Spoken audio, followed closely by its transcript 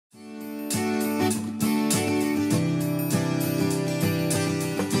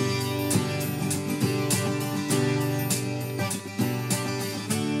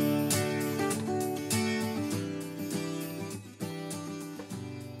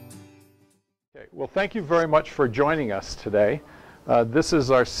Well, thank you very much for joining us today. This is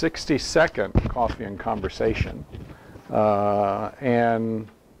our 62nd Coffee and Conversation. And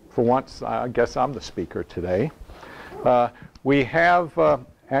for once, I guess I'm the speaker today. We have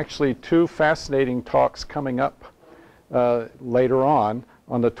actually two fascinating talks coming up later on.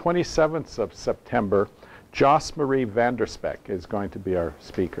 On the 27th of September, Jos Marie Vanderspeck is going to be our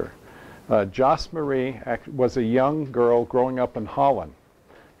speaker. Jos Marie was a young girl growing up in Holland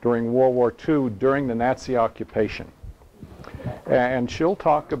during World War II, during the Nazi occupation. And she'll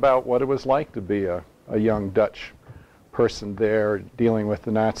talk about what it was like to be a young Dutch person there dealing with the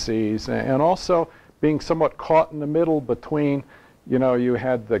Nazis, and also being somewhat caught in the middle between, you know, you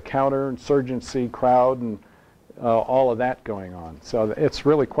had the counterinsurgency crowd and all of that going on. So it's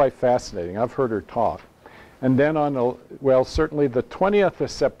really quite fascinating. I've heard her talk. And then on, well, certainly the 20th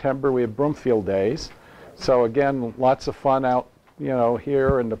of September, we have Broomfield Days. So again, lots of fun out, you know,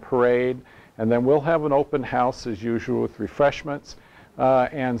 here in the parade. And then we'll have an open house as usual with refreshments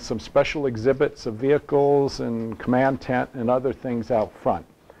and some special exhibits of vehicles and command tent and other things out front.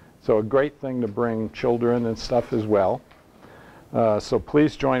 So a great thing to bring children and stuff as well. So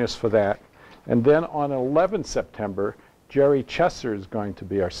please join us for that. And then on 11th September, Jerry Chesser is going to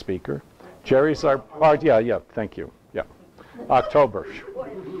be our speaker. Jerry's our, thank you, October.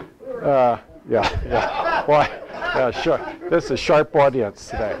 Boy, sure. This is a sharp audience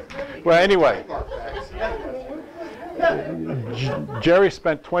today. Well, anyway, Jerry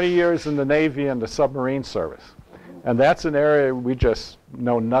spent 20 years in the Navy and the submarine service. And that's an area we just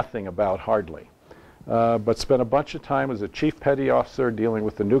know nothing about hardly. But spent a bunch of time as a chief petty officer dealing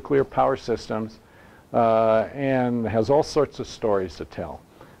with the nuclear power systems and has all sorts of stories to tell.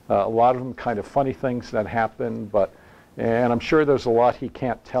 A lot of them kind of funny things that happen, and I'm sure there's a lot he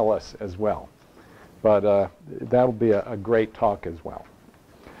can't tell us as well. But that'll be a great talk as well.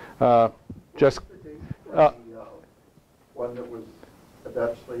 One that was a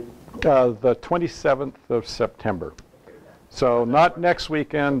Dutch lady? The 27th of September. So not next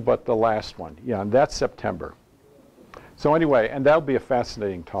weekend, but the last one. Yeah, and that's September. So anyway, and that'll be a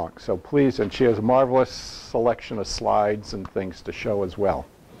fascinating talk. So please, and she has a marvelous selection of slides and things to show as well.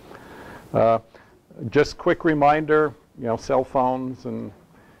 Just quick reminder, you know, cell phones and,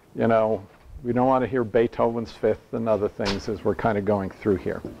 you know, we don't want to hear Beethoven's Fifth and other things as we're kind of going through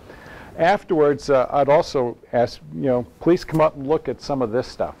here. Afterwards, I'd also ask, you know, please come up and look at some of this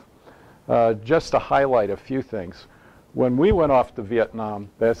stuff. Just to highlight a few things. When we went off to Vietnam,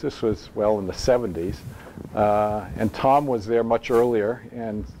 this was, well, in the 70s, and Tom was there much earlier,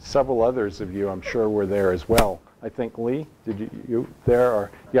 and several others of you, I'm sure, were there as well. I think Lee, did you there? Or,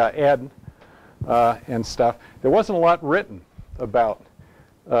 yeah, Ed and stuff. There wasn't a lot written about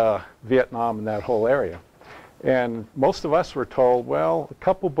Vietnam and that whole area. And most of us were told, well, a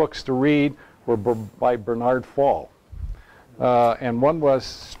couple books to read were by Bernard Fall. And one was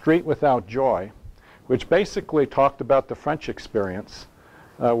Street Without Joy, which basically talked about the French experience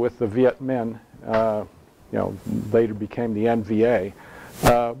with the Viet Minh, you know, later became the NVA.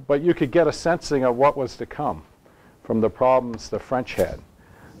 But you could get a sensing of what was to come from the problems the French had.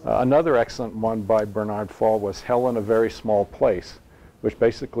 Another excellent one by Bernard Fall was Hell in a Very Small Place, which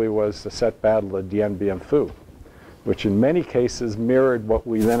basically was the set battle of Dien Bien Phu, which in many cases mirrored what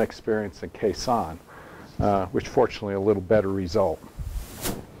we then experienced in Khe Sanh, which fortunately a little better result.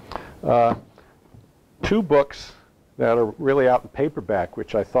 Two books that are really out in paperback,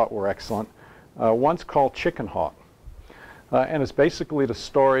 which I thought were excellent. One's called Chicken Hawk, and it's basically the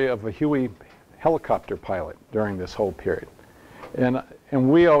story of a Huey helicopter pilot during this whole period. And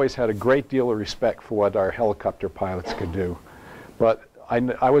we always had a great deal of respect for what our helicopter pilots could do. But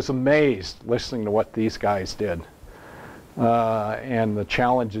I was amazed listening to what these guys did and the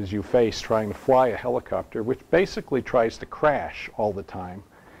challenges you face trying to fly a helicopter, which basically tries to crash all the time,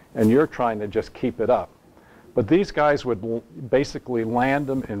 and you're trying to just keep it up. But these guys would basically land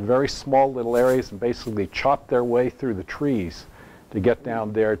them in very small little areas and basically chop their way through the trees to get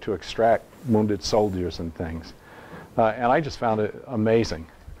down there to extract wounded soldiers and things. And I just found it amazing.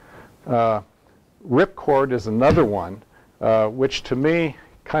 Ripcord is another one, which to me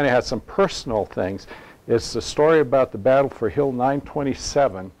kind of has some personal things. It's the story about the battle for Hill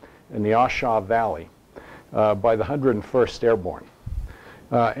 927 in the Ashaw Valley by the 101st Airborne.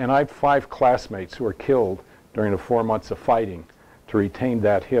 And I had 5 classmates who were killed during the 4 months of fighting to retain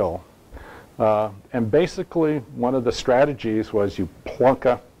that hill. And basically, one of the strategies was you plunk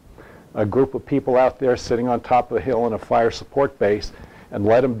a group of people out there sitting on top of a hill in a fire support base and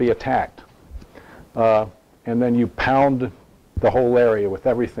let them be attacked. And then you pound the whole area with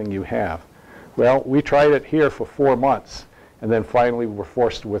everything you have. Well, we tried it here for 4 months, and then finally were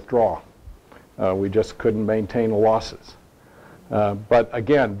forced to withdraw We just couldn't maintain the losses. But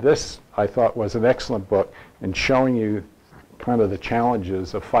again, this I thought was an excellent book in showing you kind of the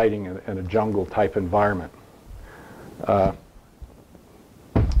challenges of fighting in a jungle type environment. The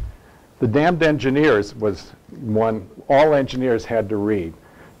Damned Engineers was one all engineers had to read,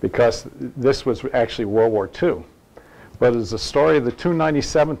 because this was actually World War II. But it's a story of the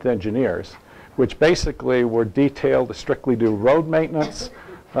 297th Engineers, which basically were detailed to strictly do road maintenance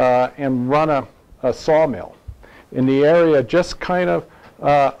and run a sawmill in the area just kind of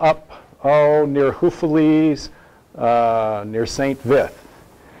up, near Houffalize, near St. Vith.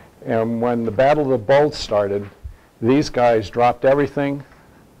 And when the Battle of the Bulge started, these guys dropped everything,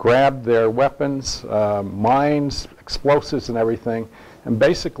 grabbed their weapons, mines, explosives and everything, and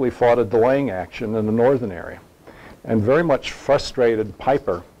basically fought a delaying action in the northern area. And very much frustrated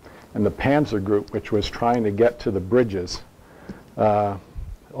Piper and the Panzer Group, which was trying to get to the bridges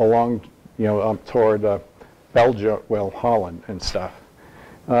along, up toward Belgium, well, Holland and stuff.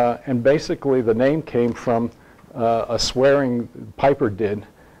 And basically the name came from a swearing Piper did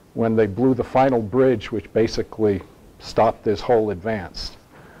when they blew the final bridge, which basically stopped this whole advance.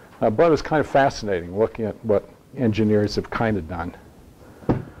 But it was kind of fascinating looking at what engineers have kind of done.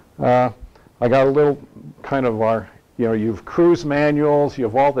 I got a little kind of you have cruise manuals, you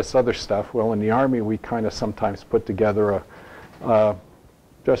have all this other stuff. Well, in the Army, we kind of sometimes put together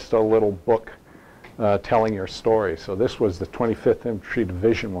just a little book telling your story. So this was the 25th Infantry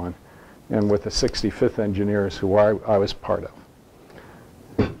Division one, and with the 65th Engineers, who I was part of.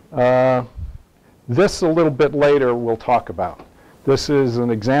 This a little bit later we'll talk about. This is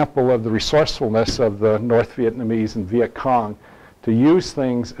an example of the resourcefulness of the North Vietnamese and Viet Cong to use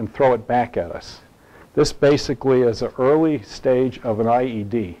things and throw it back at us. This basically is an early stage of an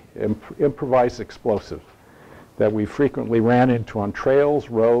IED, improvised explosive, that we frequently ran into on trails,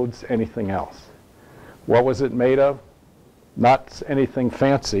 roads, anything else. What was it made of? Not anything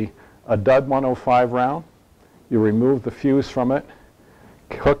fancy. A dud 105 round. You remove the fuse from it,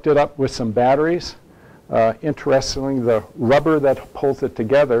 hooked it up with some batteries. Interestingly, the rubber that pulls it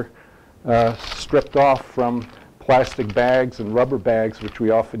together stripped off from plastic bags and rubber bags, which we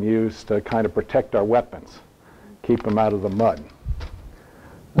often use to kind of protect our weapons, keep them out of the mud.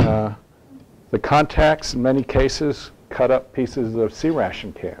 The contacts, in many cases, cut up pieces of sea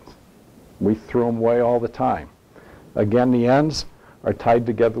ration cans. We threw them away all the time. Again, the ends are tied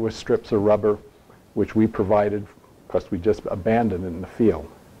together with strips of rubber, which we provided because we just abandoned it in the field.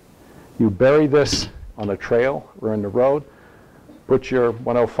 You bury this on a trail or in the road, put your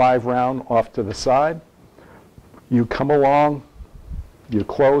 105 round off to the side, you come along, you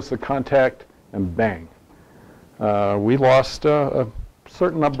close the contact, and bang. We lost a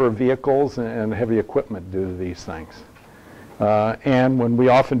certain number of vehicles and heavy equipment due to these things. And when we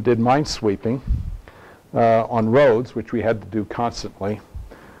often did mine sweeping on roads, which we had to do constantly,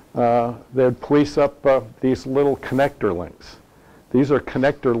 they'd police up these little connector links. These are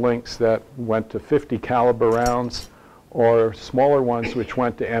connector links that went to 50 caliber rounds or smaller ones which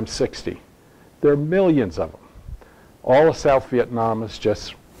went to M60. There are millions of them. All of South Vietnam is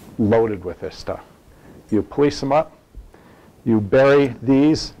just loaded with this stuff. You police them up, you bury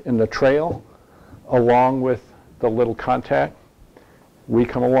these in the trail along with the little contact. We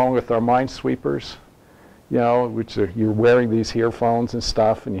come along with our minesweepers, which are, you're wearing these earphones and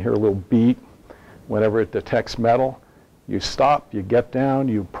stuff, and you hear a little beat whenever it detects metal. You stop, you get down,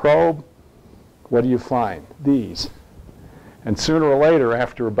 you probe. What do you find? These. And sooner or later,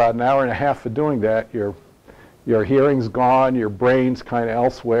 after about an hour and a half of doing that, your hearing's gone, your brain's kind of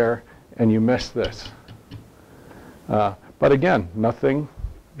elsewhere, and you miss this. But again, nothing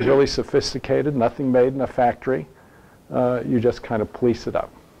really sophisticated, nothing made in a factory. You just kind of police it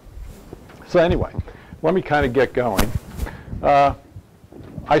up. So anyway, let me kind of get going.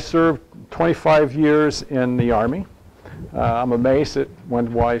 I served 25 years in the Army. I'm amazed it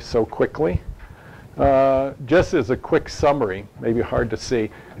went by so quickly. Just as a quick summary, maybe hard to see,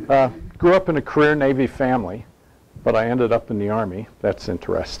 grew up in a career Navy family, but I ended up in the Army. That's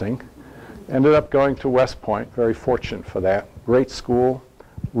interesting. Ended up going to West Point, very fortunate for that. Great school.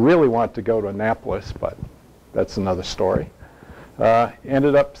 Really wanted to go to Annapolis, but that's another story.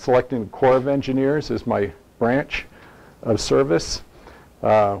 Ended up selecting the Corps of Engineers as my branch of service.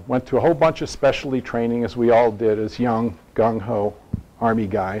 Went to a whole bunch of specialty training, as we all did as young, gung-ho Army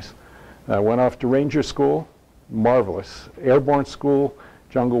guys. Went off to Ranger School, marvelous. Airborne School,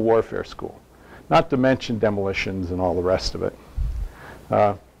 Jungle Warfare School. Not to mention demolitions and all the rest of it.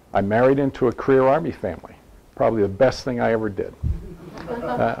 I married into a career Army family. Probably the best thing I ever did.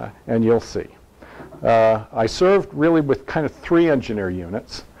 And you'll see. I served really with kind of 3 engineer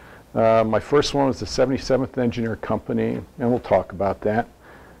units. My first one was the 77th Engineer Company, and we'll talk about that.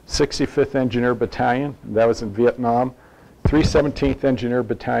 65th Engineer Battalion, that was in Vietnam. 317th Engineer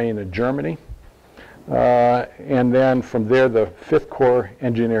Battalion in Germany. And then from there, the 5th Corps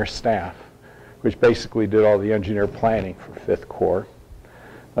Engineer Staff, which basically did all the engineer planning for 5th Corps.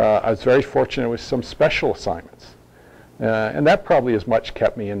 I was very fortunate with some special assignments. And that probably as much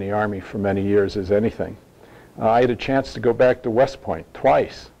kept me in the Army for many years as anything. I had a chance to go back to West Point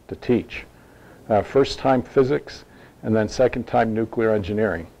twice to teach. First time physics, and then second time nuclear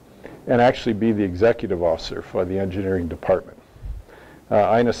engineering, and actually be the executive officer for the engineering department.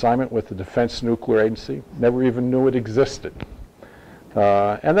 I had an assignment with the Defense Nuclear Agency, never even knew it existed.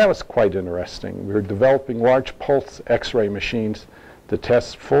 And that was quite interesting. We were developing large pulse X-ray machines to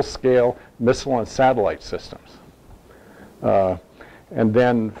test full-scale missile and satellite systems. And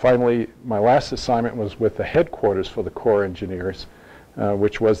then finally, my last assignment was with the headquarters for the Corps Engineers,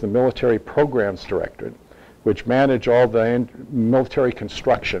 which was the Military Programs Directorate, which managed all the military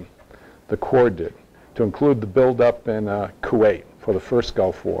construction the Corps did, to include the buildup in Kuwait for the first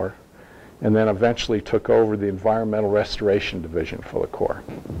Gulf War, and then eventually took over the Environmental Restoration Division for the Corps.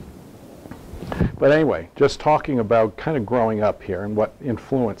 But anyway, just talking about kind of growing up here and what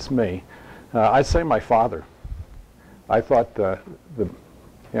influenced me, I'd say my father. I thought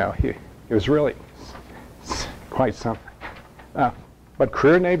he was really quite something. But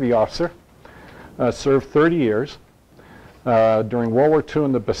career Navy officer, served 30 years. During World War II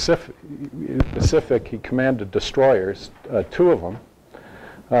in the Pacific, he commanded destroyers, 2 of them,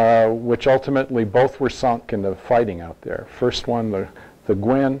 which ultimately both were sunk in the fighting out there. First one, the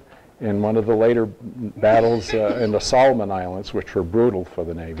Gwin, in one of the later battles in the Solomon Islands, which were brutal for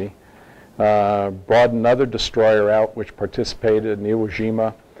the Navy. Brought another destroyer out, which participated in Iwo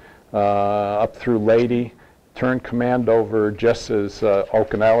Jima, up through Leyte, turned command over just as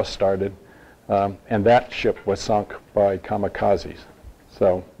Okinawa started, and that ship was sunk by kamikazes.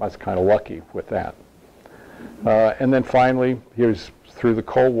 So I was kind of lucky with that. And then finally, he was through the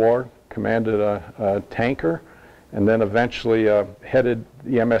Cold War, commanded a tanker, and then eventually headed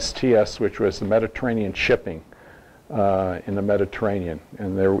the MSTS, which was the Mediterranean shipping in the Mediterranean.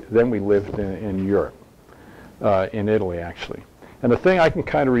 And then we lived in Europe, in Italy actually. And the thing I can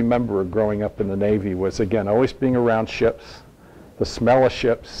kind of remember growing up in the Navy was, again, always being around ships, the smell of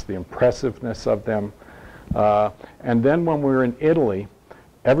ships, the impressiveness of them. And then when we were in Italy,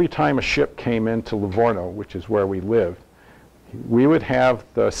 every time a ship came into Livorno, which is where we lived, we would have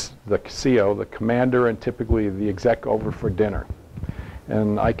the CO, the commander, and typically the exec over for dinner.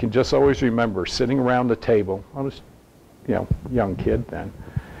 And I can just always remember sitting around the table. I was, young kid then,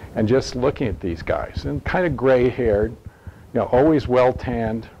 and just looking at these guys, and kind of gray-haired, always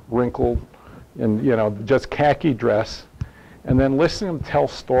well-tanned, wrinkled, and just khaki dress, and then listening to them tell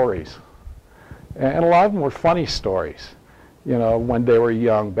stories. And a lot of them were funny stories, when they were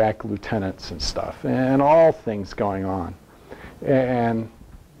young, back lieutenants and stuff, and all things going on. And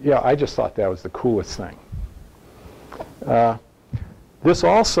I just thought that was the coolest thing. This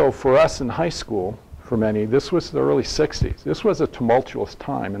also, for us in high school, for many, this was the early 60s. This was a tumultuous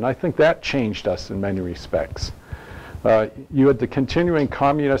time, and I think that changed us in many respects. You had the continuing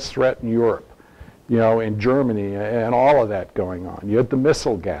communist threat in Europe, in Germany, and all of that going on. You had the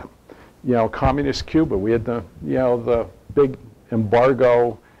missile gap, communist Cuba. We had the, the big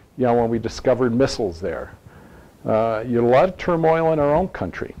embargo, when we discovered missiles there. You had a lot of turmoil in our own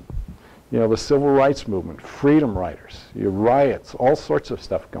country. The civil rights movement, freedom riders, riots, all sorts of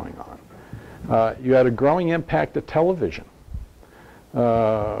stuff going on. You had a growing impact of television.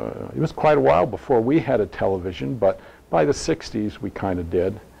 It was quite a while before we had a television, but by the 60s we kind of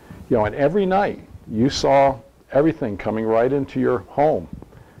did. And every night you saw everything coming right into your home,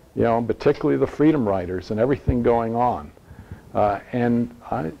 particularly the freedom riders and everything going on. And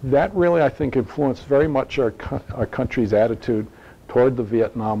that really, I think, influenced very much our country's attitude toward the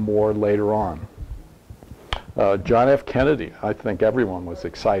Vietnam War later on. John F. Kennedy, I think everyone was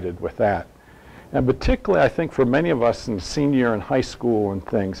excited with that. And particularly, I think, for many of us in senior year in high school and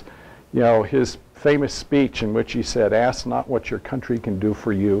things, his famous speech in which he said, "Ask not what your country can do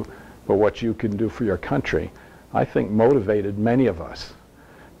for you, but what you can do for your country," I think motivated many of us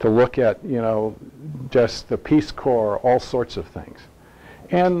to look at, just the Peace Corps, all sorts of things.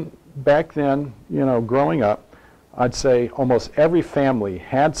 And back then, growing up, I'd say almost every family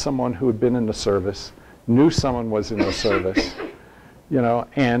had someone who had been in the service, knew someone was in the service,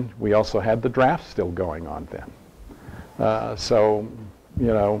 and we also had the draft still going on then. So, you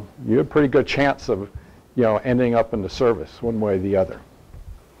had a pretty good chance of, ending up in the service one way or the other.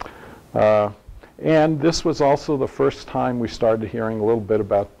 And this was also the first time we started hearing a little bit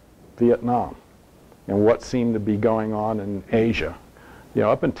about Vietnam and what seemed to be going on in Asia. You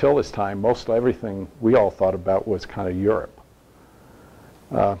know, up until this time, most everything we all thought about was kind of Europe.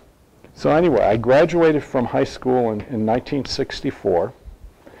 So anyway, I graduated from high school in 1964.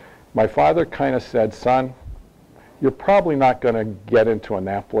 My father kind of said, son, you're probably not going to get into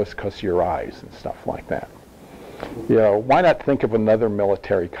Annapolis because of your eyes and stuff like that. You know, why not think of another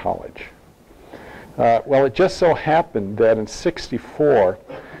military college? Well, it just so happened that in '64,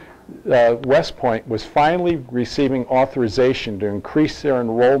 West Point was finally receiving authorization to increase their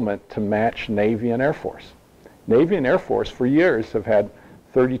enrollment to match Navy and Air Force. Navy and Air Force for years have had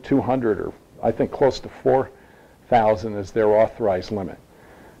 3,200 or I think close to 4,000 as their authorized limit.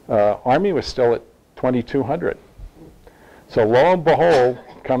 Army was still at 2,200. So lo and behold,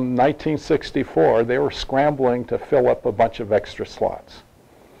 come 1964, they were scrambling to fill up a bunch of extra slots.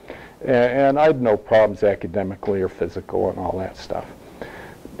 And I had no problems academically or physical and all that stuff.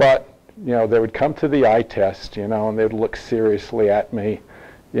 But, you know, they would come to the eye test, you know, and they'd look seriously at me,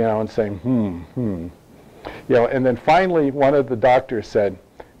 you know, and say, You know, and then finally one of the doctors said,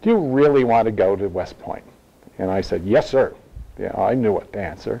 do you really want to go to West Point? And I said, yes, sir. You know, I knew what to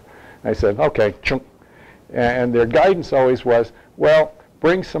answer. I said, okay, chunk. And their guidance always was, well,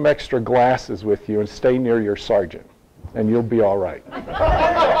 bring some extra glasses with you and stay near your sergeant, and you'll be all right.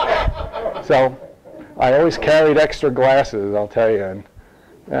 So I always carried extra glasses, I'll tell you.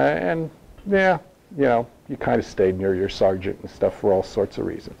 And yeah, you know, you kind of stayed near your sergeant and stuff for all sorts of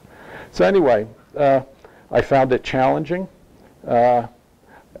reasons. So anyway, I found it challenging.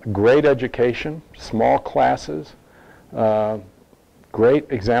 Great education, small classes, great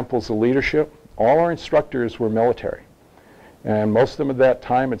examples of leadership. All our instructors were military. And most of them at that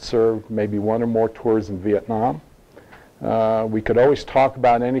time had served maybe one or more tours in Vietnam. We could always talk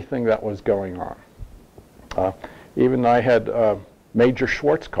about anything that was going on. Even I had Major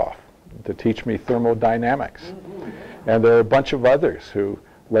Schwarzkopf to teach me thermodynamics. And there are a bunch of others who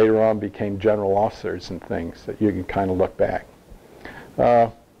later on became general officers and things that you can kind of look back.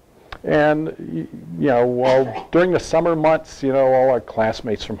 And, you know, well, during the summer months, you know, all our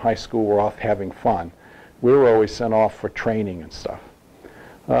classmates from high school were off having fun. We were always sent off for training and stuff.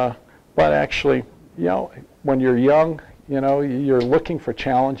 But actually, you know, when you're young, you know, you're looking for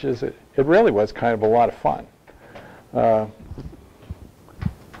challenges. It really was kind of a lot of fun.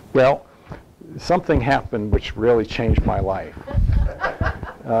 Well, something happened which really changed my life.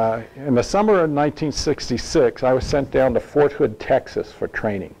 In the summer of 1966, I was sent down to Fort Hood, Texas for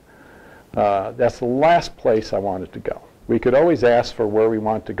training. That's the last place I wanted to go. We could always ask for where we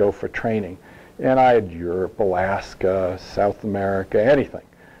wanted to go for training. And I had Europe, Alaska, South America, anything.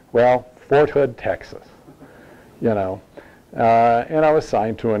 Well, Fort Hood, Texas, you know. And I was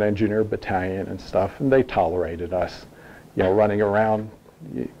assigned to an engineer battalion and stuff, and they tolerated us, you know, running around.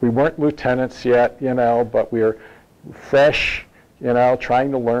 We weren't lieutenants yet, you know, but we were fresh, you know,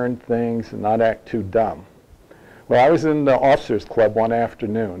 trying to learn things and not act too dumb. Well, I was in the officers club one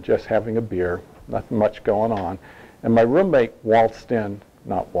afternoon, just having a beer, nothing much going on, and my roommate waltzed in,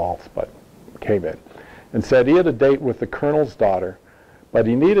 not waltzed, but came in, and said he had a date with the colonel's daughter, but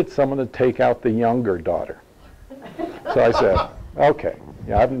he needed someone to take out the younger daughter. So I said, okay,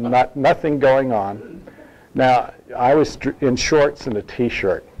 yeah, I've nothing going on. Now, I was in shorts and a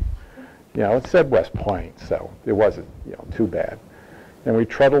T-shirt. You know, it said West Point, so it wasn't, you know, too bad. And we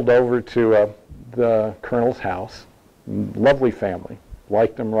trundled over to the colonel's house. Lovely family.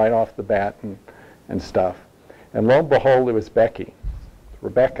 Liked them right off the bat and stuff. And lo and behold, it was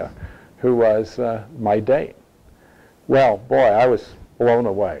Rebecca, who was my date. Well, boy, I was blown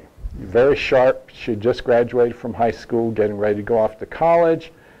away. Very sharp. She had just graduated from high school, getting ready to go off to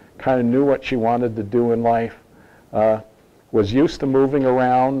college, kind of knew what she wanted to do in life, was used to moving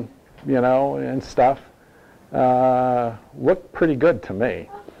around, you know, and stuff. Looked pretty good to me.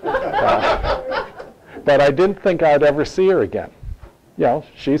 But I didn't think I'd ever see her again. You know,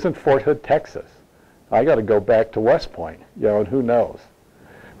 she's in Fort Hood, Texas. I got to go back to West Point, you know, and who knows.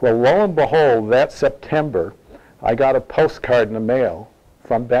 Well, lo and behold, that September, I got a postcard in the mail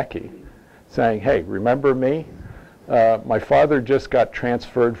from Becky saying, hey, remember me? My father just got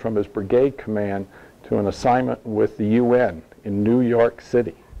transferred from his brigade command to an assignment with the UN in New York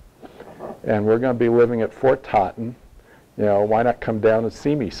City. And we're going to be living at Fort Totten. You know, why not come down and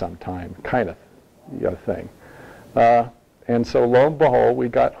see me sometime, kind of, you know, thing. And so lo and behold, we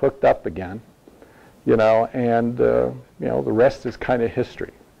got hooked up again, you know, and, you know, the rest is kind of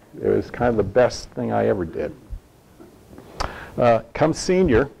history. It was kind of the best thing I ever did. Come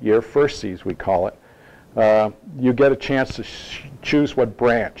senior year, firsties we call it, you get a chance to choose what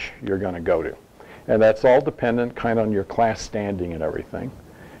branch you're going to go to. And that's all dependent kind of on your class standing and everything.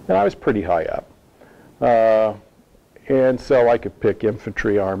 And I was pretty high up. And so I could pick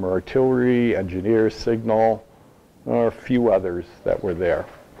infantry, armor, artillery, engineers, signal, or a few others that were there.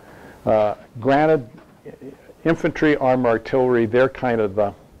 Granted, infantry, armor, artillery, they're kind of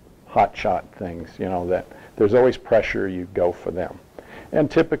the hotshot things, you know, that there's always pressure, you go for them. And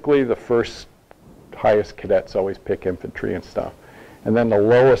typically the first highest cadets always pick infantry and stuff. And then the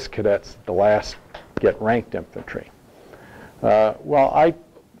lowest cadets, the last, get ranked infantry. Well, I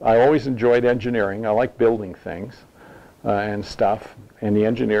always enjoyed engineering. I like building things and stuff. And the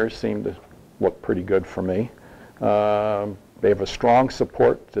engineers seem to look pretty good for me. They have a strong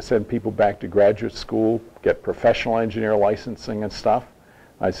support to send people back to graduate school, get professional engineer licensing and stuff.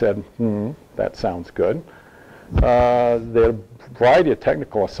 I said, that sounds good. There are a variety of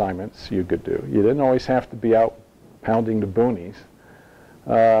technical assignments you could do. You didn't always have to be out pounding the boonies.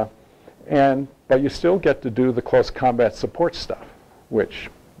 But you still get to do the close combat support stuff, which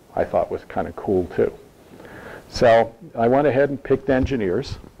I thought was kind of cool too. So I went ahead and picked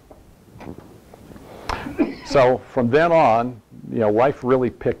engineers. So from then on, you know, life really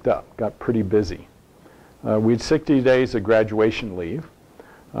picked up, got pretty busy. We had 60 days of graduation leave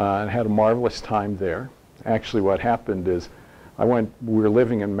and had a marvelous time there. Actually, what happened is we were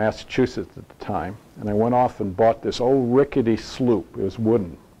living in Massachusetts at the time, and I went off and bought this old rickety sloop. It was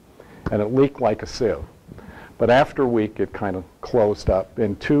wooden, and it leaked like a sieve. But after a week, it kind of closed up,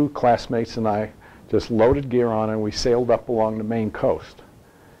 and two classmates and I just loaded gear on it, and we sailed up along the Maine coast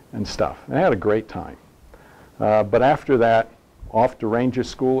and stuff. And I had a great time. But after that, off to Ranger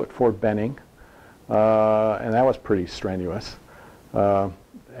School at Fort Benning, and that was pretty strenuous.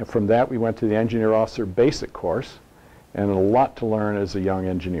 And from that, we went to the Engineer Officer Basic course, and a lot to learn as a young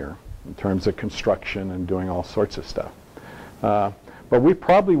engineer in terms of construction and doing all sorts of stuff. But we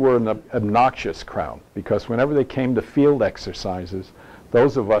probably were an obnoxious crowd, because whenever they came to field exercises,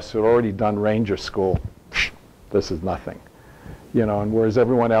 those of us who had already done Ranger School, this is nothing. You know, and whereas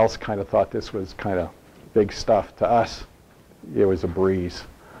everyone else kind of thought this was kind of big stuff, to us, it was a breeze.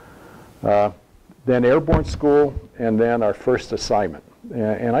 Then airborne school, and then our first assignment.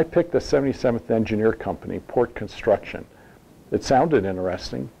 And I picked the 77th Engineer Company, port construction. It sounded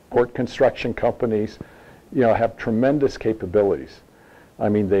interesting. Port construction companies, you know, have tremendous capabilities. I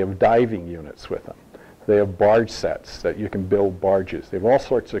mean, they have diving units with them. They have barge sets that you can build barges. They have all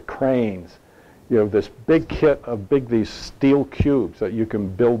sorts of cranes. You have this big kit of these steel cubes that you can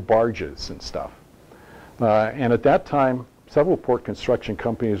build barges and stuff. And at that time, several port construction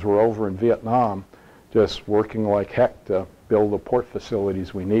companies were over in Vietnam just working like heck to build the port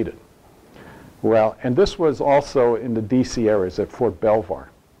facilities we needed. Well, and this was also in the DC areas at Fort Belvoir.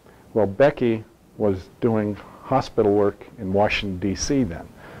 Well, Becky was doing hospital work in Washington, DC then.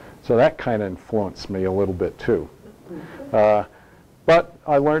 So that kind of influenced me a little bit too. But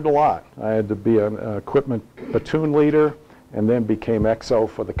I learned a lot. I had to be an equipment platoon leader and then became XO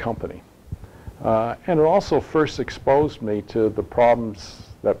for the company. And it also first exposed me to the problems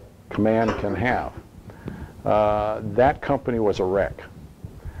that command can have. That company was a wreck.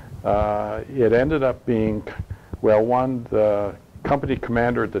 It ended up being, well, the company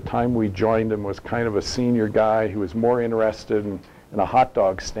commander at the time we joined him was kind of a senior guy who was more interested in a hot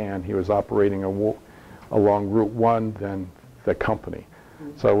dog stand. He was operating along Route 1 than the company.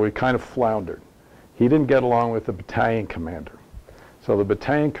 So we kind of floundered. He didn't get along with the battalion commander. So the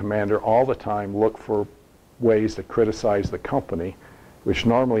battalion commander all the time looked for ways to criticize the company, which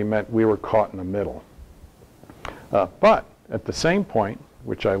normally meant we were caught in the middle. But at the same point,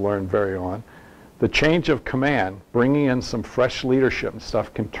 which I learned very on, the change of command, bringing in some fresh leadership and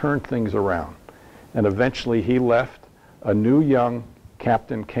stuff, can turn things around. And eventually he left, a new young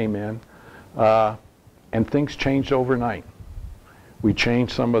captain came in, and things changed overnight. We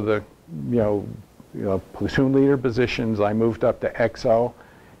changed some of the, platoon leader positions. I moved up to XO,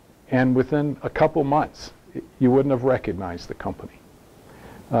 and within a couple months, you wouldn't have recognized the company.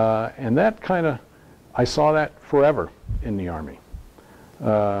 And that kind of, I saw that forever in the Army.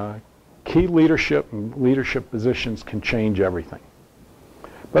 Key leadership and leadership positions can change everything.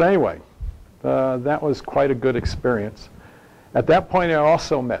 But anyway, that was quite a good experience. At that point, I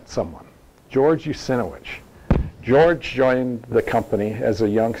also met someone, George Usinowicz. George joined the company as a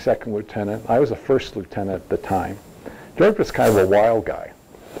young second lieutenant. I was a first lieutenant at the time. George was kind of a wild guy,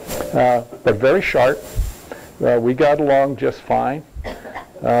 but very sharp. We got along just fine.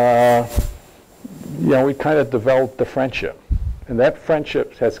 We kind of developed a friendship, and that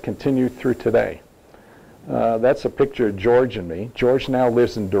friendship has continued through today. That's a picture of George and me. George now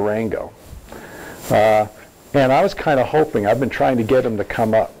lives in Durango. And I was kind of hoping, I've been trying to get him to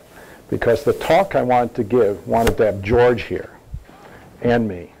come up, because the talk I wanted to give wanted to have George here. and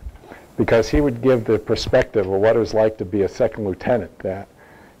me, because he would give the perspective of what it was like to be a second lieutenant,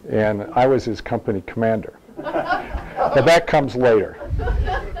 and I was his company commander. But that comes later.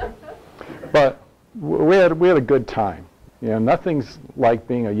 But we had a good time. You know, nothing's like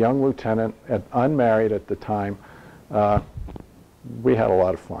being a young lieutenant, unmarried at the time. We had a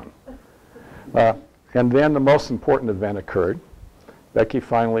lot of fun. And then the most important event occurred. Becky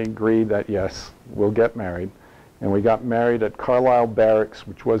finally agreed that, yes, we'll get married. And we got married at Carlisle Barracks,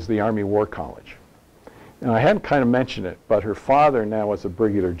 which was the Army War College. And I hadn't kind of mentioned it, but her father now was a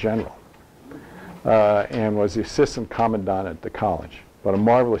brigadier general and was the assistant commandant at the college, but a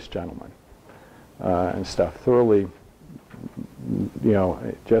marvelous gentleman and stuff. Thoroughly, you know,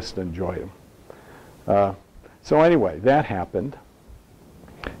 just enjoyed him. So anyway, that happened.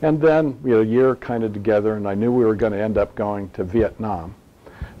 And then we had a year kind of together, and I knew we were going to end up going to Vietnam.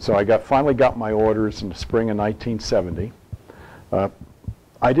 So I finally got my orders in the spring of 1970.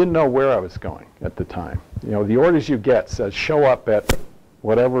 I didn't know where I was going at the time. You know, the orders you get says show up at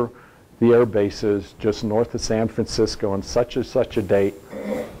whatever the air base is just north of San Francisco on such and such a date.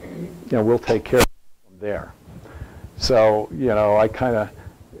 You know, we'll take care of it from there. So, you know, I kind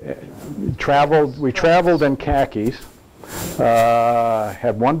of traveled. We traveled in khakis.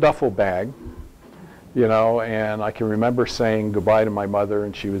 Had one duffel bag, you know, and I can remember saying goodbye to my mother,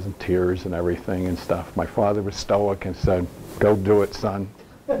 and she was in tears and everything and stuff. My father was stoic and said, "Go do it, son.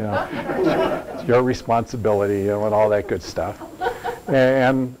 You know, it's your responsibility," you know, and all that good stuff.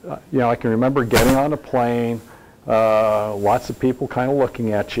 And you know, I can remember getting on a plane, lots of people kind of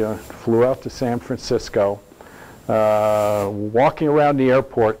looking at you. Flew out to San Francisco, walking around the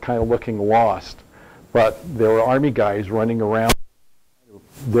airport, kind of looking lost. But there were Army guys running around.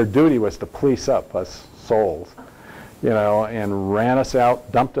 Their duty was to police up us souls, you know, and ran us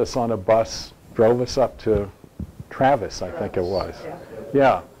out, dumped us on a bus, drove us up to Travis, I think it was.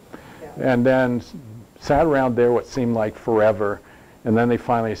 Yeah. And then sat around there what seemed like forever. And then they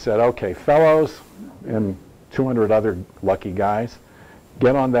finally said, "Okay, fellows," and 200 other lucky guys,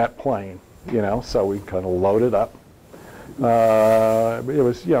 "get on that plane," you know. So we kind of loaded up. It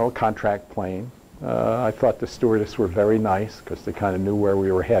was, you know, a contract plane. I thought the stewardess were very nice because they kind of knew where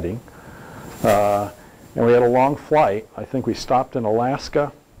we were heading. And we had a long flight. I think we stopped in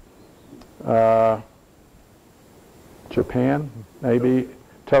Alaska, Japan, maybe,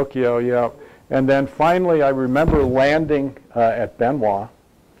 Tokyo, yeah. And then finally I remember landing at Benoit,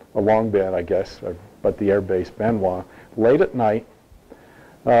 a long bed, I guess, but the air base Benoit, late at night,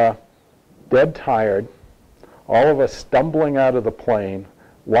 dead tired, all of us stumbling out of the plane,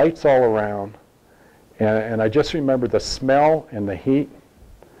 lights all around. And I just remember the smell and the heat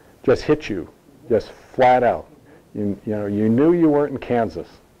just hit you, just flat out. You know, you knew you weren't in Kansas.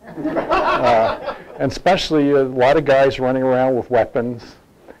 And especially a lot of guys running around with weapons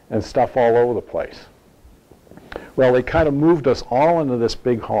and stuff all over the place. Well, they kind of moved us all into this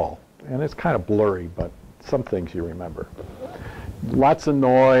big hall. And it's kind of blurry, but some things you remember. Lots of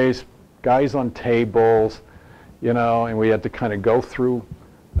noise, guys on tables, you know, and we had to kind of go through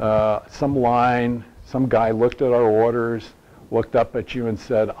some line. Some guy looked at our orders, looked up at you and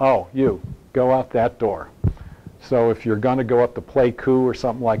said, "Oh, you, go out that door." So if you're going to go up to Play Coup or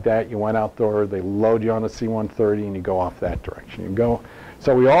something like that, you went out there, they load you on a C-130 and you go off that direction. You go.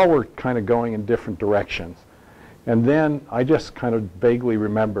 So we all were kind of going in different directions. And then I just kind of vaguely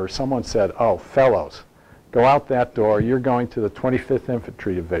remember someone said, "Oh, fellows, go out that door. You're going to the 25th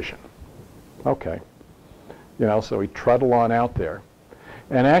Infantry Division." Okay. You know, so we trundle on out there.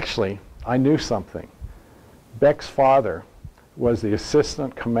 And actually, I knew something. Beck's father was the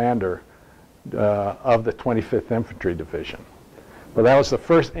assistant commander of the 25th Infantry Division. But that was the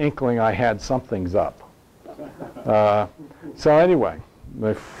first inkling I had something's up. So anyway,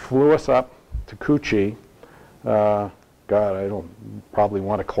 they flew us up to Cu Chi. God, I don't, probably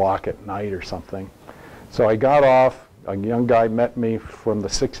 1 o'clock at night or something. So I got off. A young guy met me from the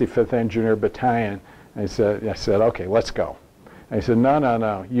 65th Engineer Battalion. And I said, "Okay, let's go." And he said,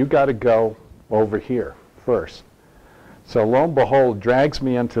 no, you got to go over here first. So lo and behold, drags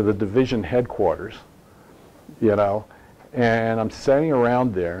me into the division headquarters, you know, and I'm sitting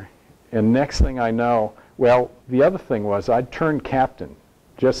around there, and next thing I know, well, the other thing was I'd turned captain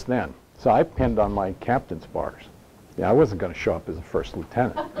just then. So I pinned on my captain's bars. Yeah, I wasn't going to show up as a first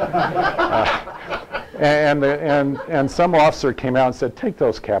lieutenant. And some officer came out and said, "Take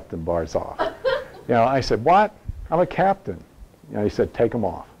those captain bars off." You know, I said, "What? I'm a captain." You know, he said, "Take them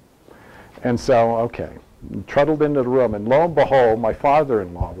off." And so, okay, trundled into the room, and lo and behold, my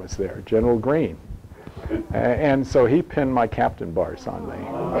father-in-law was there, General Green. And so he pinned my captain bars on me.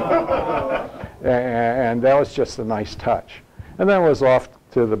 And that was just a nice touch. and then was off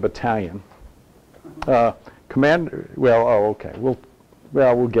to the battalion. Commander, well, oh, okay,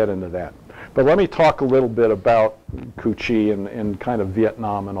 we'll get into that. But let me talk a little bit about Cu Chi and kind of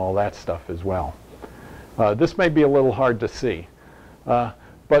Vietnam and all that stuff as well. This may be a little hard to see,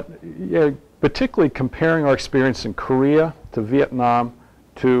 but particularly comparing our experience in Korea to Vietnam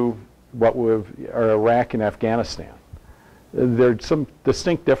to what are Iraq and Afghanistan. There's some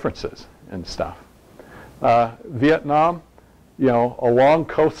distinct differences and stuff. Vietnam, a long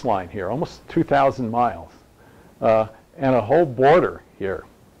coastline here, almost 2,000 miles, and a whole border here.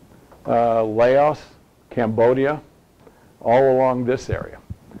 Laos, Cambodia, all along this area.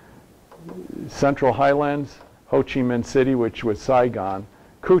 Central Highlands, Ho Chi Minh City, which was Saigon.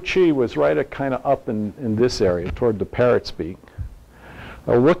 Cu Chi was right at kind of up in this area toward the Parrot's Beak.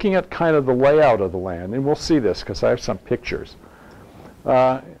 Looking at kind of the layout of the land, and we'll see this because I have some pictures.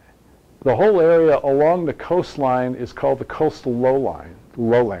 The whole area along the coastline is called the coastal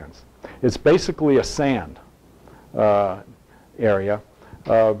lowlands. It's basically a sand area.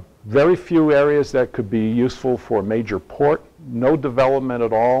 Very few areas that could be useful for a major port, no development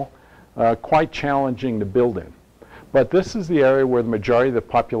at all, quite challenging to build in. But this is the area where the majority of the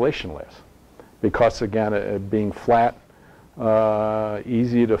population lives because, again, being flat,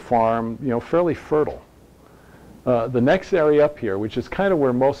 easy to farm, fairly fertile. The next area up here, which is kind of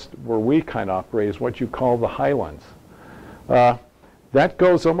where we kind of operate, is what you call the highlands. That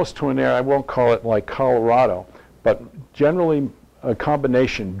goes almost to an area, I won't call it like Colorado, but generally a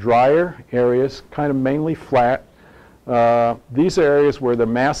combination, drier areas, kind of mainly flat. These areas where the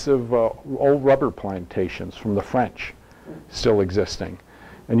massive old rubber plantations from the French still existing.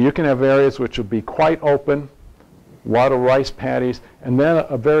 And you can have areas which will be quite open, a lot of rice paddies, and then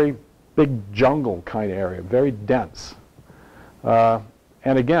a very big jungle kind of area, very dense. And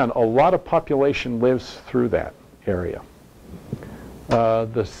again, a lot of population lives through that area.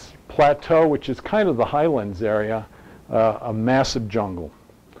 This plateau, which is kind of the highlands area, a massive jungle,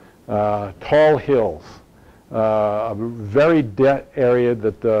 tall hills, a very dead area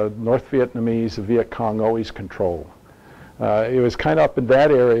that the North Vietnamese, the Viet Cong, always controlled. It was kind of up in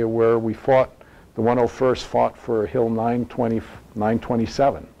that area where we fought, the 101st fought for Hill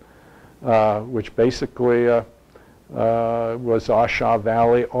 927, which basically was Asha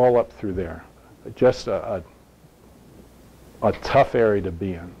Valley, all up through there. Just a tough area to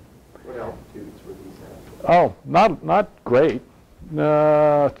be in. What altitudes were these at? Oh, not great.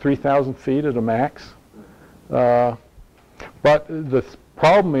 3,000 feet at a max. But the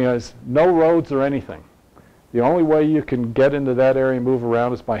problem is no roads or anything. The only way you can get into that area and move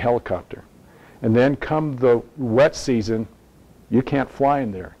around is by helicopter. And then come the wet season, you can't fly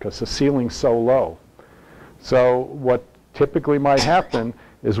in there because the ceiling's so low. So what typically might happen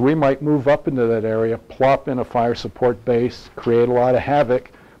is we might move up into that area, plop in a fire support base, create a lot of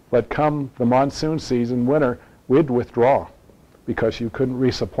havoc, but come the monsoon season, winter, we'd withdraw because you couldn't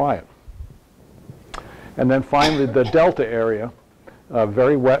resupply it. And then finally the Delta area,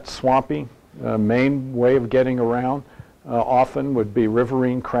 very wet, swampy, main way of getting around often would be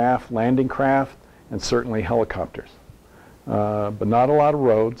riverine craft, landing craft, and certainly helicopters. But not a lot of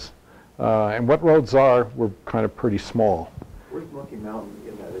roads. And what roads are, were kind of pretty small. Where's Monkey Mountain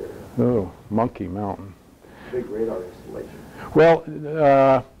in that area? Oh, Monkey Mountain. Big radar installation.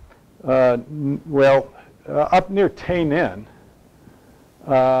 Well, up near Tay Ninh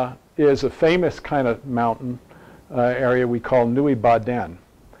is a famous kind of mountain area we call Nui Ba Den.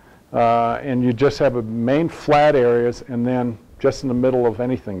 And you just have a main flat areas, and then just in the middle of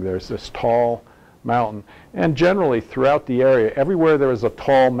anything there's this tall mountain. And generally throughout the area, everywhere there is a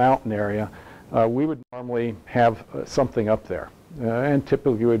tall mountain area, we would normally have something up there. And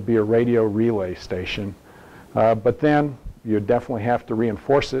typically it would be a radio relay station. But then you definitely have to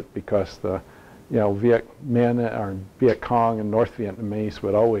reinforce it because the Viet Minh or Viet Cong and North Vietnamese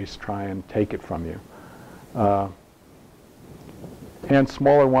would always try and take it from you. And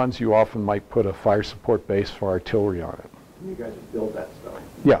smaller ones, you often might put a fire support base for artillery on it. You guys build that stuff?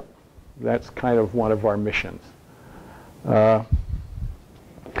 Yeah, that's kind of one of our missions. And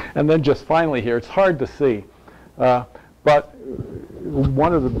then just finally here, it's hard to see, but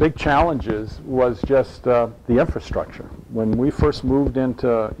one of the big challenges was just the infrastructure. When we first moved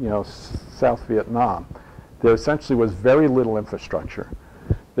into South Vietnam, there essentially was very little infrastructure.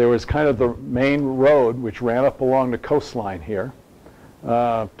 There was kind of the main road which ran up along the coastline here,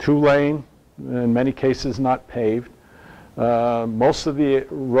 2-lane, in many cases not paved. Most of the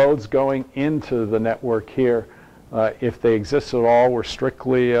roads going into the network here, if they exist at all, were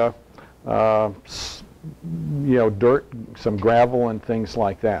strictly dirt, some gravel and things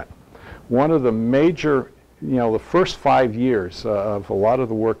like that. One of the major the first 5 years of a lot of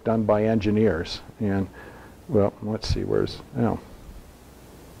the work done by engineers, and, well, let's see, was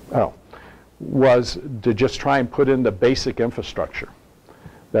to just try and put in the basic infrastructure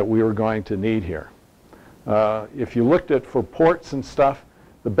that we were going to need here. If you looked at for ports and stuff,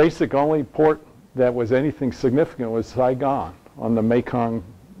 the basic only port that was anything significant was Saigon on the Mekong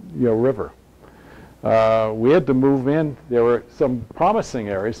River. We had to move in. There were some promising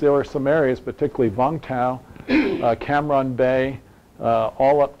areas. There were some areas, particularly Vung Tau, Cam Bay,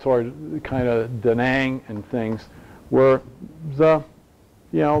 all up toward kind of Da Nang and things, where the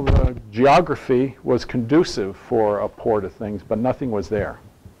geography was conducive for a port of things, but nothing was there.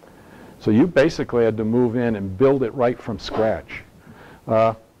 So you basically had to move in and build it right from scratch.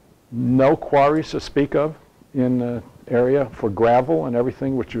 No quarries to speak of in the area for gravel and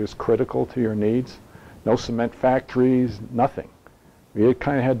everything, which was critical to your needs. No cement factories, nothing. We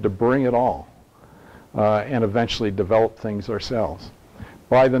kind of had to bring it all and eventually develop things ourselves.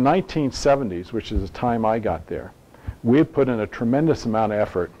 By the 1970s, which is the time I got there, we had put in a tremendous amount of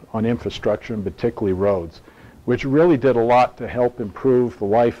effort on infrastructure and particularly roads, which really did a lot to help improve the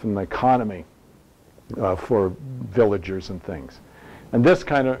life and the economy for villagers and things. And this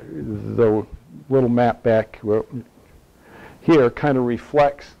kind of, the little map back here kind of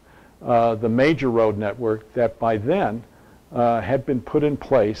reflects the major road network that by then had been put in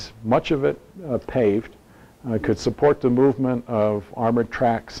place, much of it paved, could support the movement of armored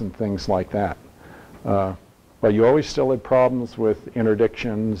tracks and things like that. But you always still had problems with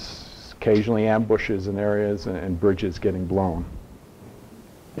interdictions, occasionally ambushes in areas, and bridges getting blown.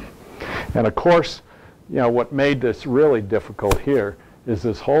 And of course, what made this really difficult here is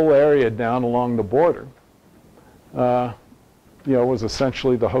this whole area down along the border was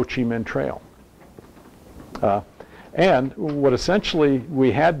essentially the Ho Chi Minh Trail. And what essentially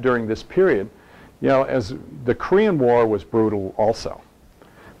we had during this period, as the Korean War was brutal also.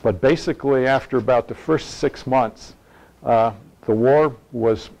 But basically after about the first 6 months, the war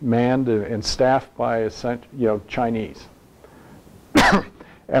was manned and staffed by Chinese.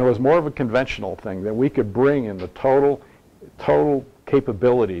 And it was more of a conventional thing that we could bring in the total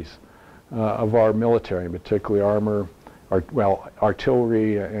capabilities of our military, particularly armor,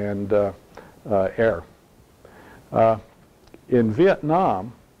 artillery and air. In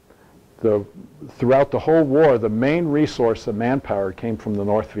Vietnam, throughout the whole war, the main resource of manpower came from the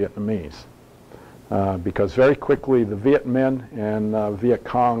North Vietnamese. Because very quickly the Viet Minh and Viet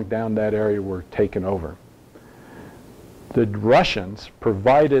Cong down that area were taken over. The Russians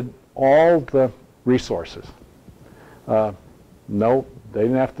provided all the resources. No, they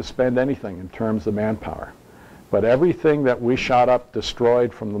didn't have to spend anything in terms of manpower. But everything that we shot up,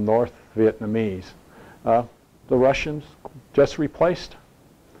 destroyed from the North Vietnamese, the Russians just replaced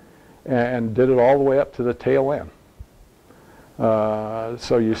and did it all the way up to the tail end.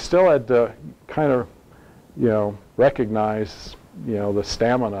 So you still had to kind of, recognize, the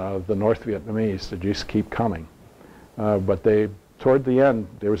stamina of the North Vietnamese to just keep coming. But toward the end,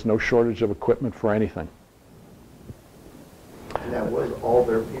 there was no shortage of equipment for anything. And that was all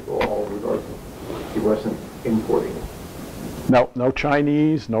their people, all regardless of, he wasn't importing it? No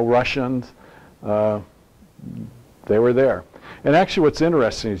Chinese, no Russians. They were there. And actually what's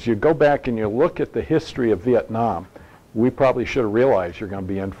interesting is you go back and you look at the history of Vietnam, we probably should have realized you're going to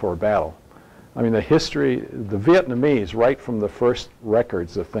be in for a battle. I mean, the Vietnamese, right from the first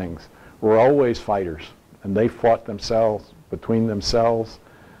records of things, were always fighters. And they fought themselves, between the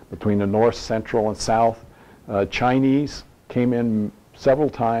North, Central, and South. Chinese came in several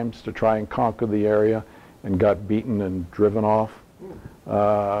times to try and conquer the area and got beaten and driven off,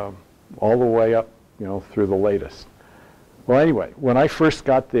 all the way up, through the latest. Well, anyway, when I first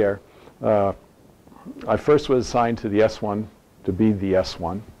got there, I first was assigned to the S1 to be the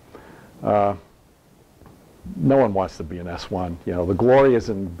S1. No one wants to be an S1. The glory is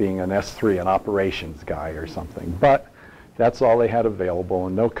in being an S3, an operations guy or something. But that's all they had available,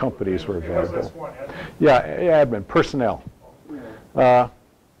 and no companies were available. Yeah, admin, personnel. But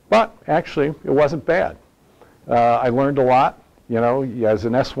actually, it wasn't bad. I learned a lot. As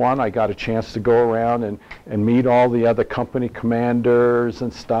an S1, I got a chance to go around and meet all the other company commanders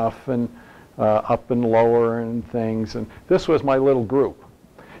and stuff, and up and lower and things. And this was my little group.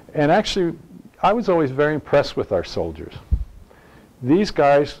 And actually, I was always very impressed with our soldiers. These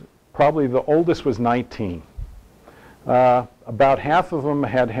guys, probably the oldest was 19. About half of them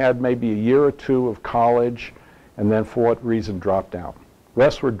had had maybe a year or two of college, and then for what reason dropped out. The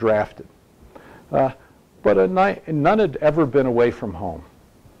rest were drafted. But none had ever been away from home,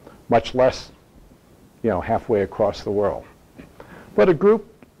 much less, halfway across the world. But a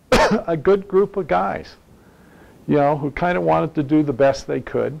good group of guys. you know, who kind of wanted to do the best they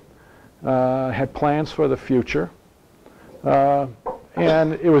could, had plans for the future.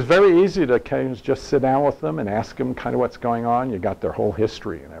 And it was very easy to kind of just sit down with them and ask them kind of what's going on. You got their whole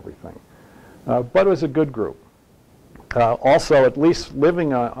history and everything. But it was a good group. Also, at least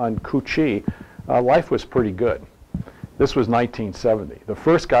living on Cu Chi, life was pretty good. This was 1970. The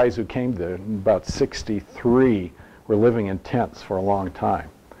first guys who came there in about 63 were living in tents for a long time.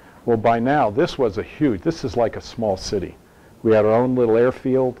 Well, by now, this is like a small city. We had our own little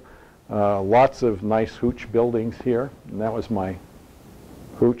airfield, lots of nice hooch buildings here, and that was my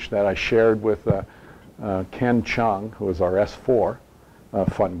hooch that I shared with Ken Chung, who was our S4,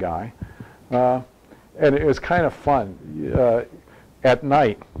 fun guy. And it was kind of fun. At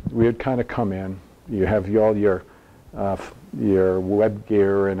night, we would kind of come in. You have all your web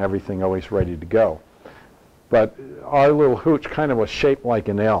gear and everything always ready to go. But our little hooch kind of was shaped like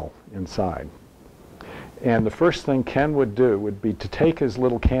an L inside. And the first thing Ken would do would be to take his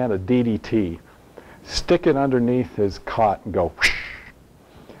little can of DDT, stick it underneath his cot and go, whoosh,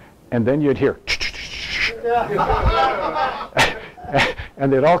 and then you'd hear,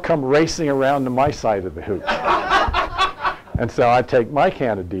 and they'd all come racing around to my side of the hooch. And so I'd take my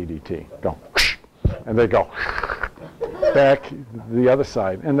can of DDT, go, whoosh, and they'd go back the other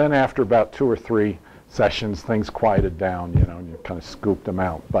side. And then after about 2 or 3 sessions, things quieted down, you know, and you kind of scooped them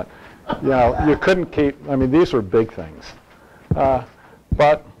out. But, you know, you couldn't keep, I mean, these were big things.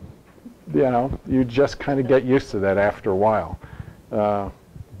 But, you know, you just kind of get used to that after a while.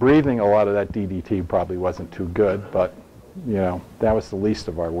 Breathing a lot of that DDT probably wasn't too good, but, you know, that was the least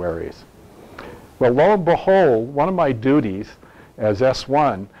of our worries. Well, lo and behold, one of my duties as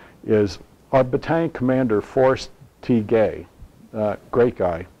S1 is our battalion commander, Forrest T. Gay, great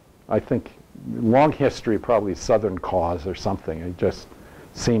guy. I think long history, probably Southern cause or something. It just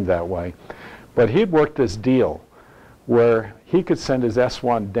seemed that way. But he'd worked this deal where he could send his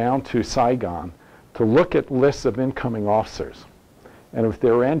S1 down to Saigon to look at lists of incoming officers. And if they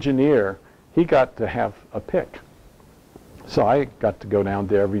were engineer, he got to have a pick. So I got to go down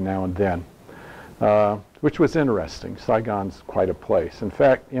there every now and then, which was interesting. Saigon's quite a place. In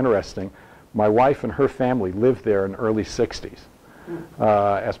fact, interesting, my wife and her family lived there in the early 60s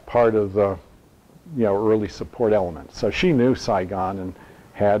as part of the early support element. So she knew Saigon and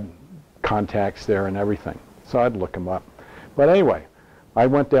had contacts there and everything. So I'd look them up. But anyway, I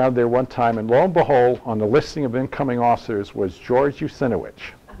went down there one time, and lo and behold, on the listing of incoming officers was George Usinowicz.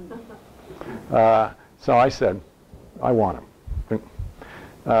 So I said, I want him.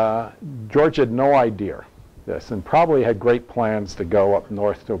 George had no idea this, and probably had great plans to go up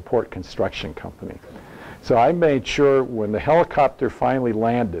north to a port construction company. So I made sure when the helicopter finally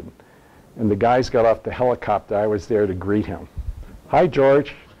landed and the guys got off the helicopter, I was there to greet him. Hi,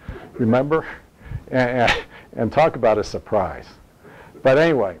 George, remember? And talk about a surprise. But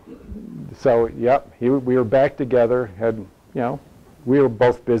anyway, so yep, we were back together. We were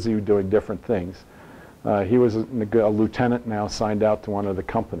both busy doing different things. He was a lieutenant now, signed out to one of the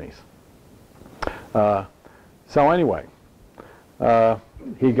companies. So anyway,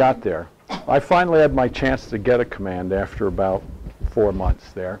 he got there. I finally had my chance to get a command after about 4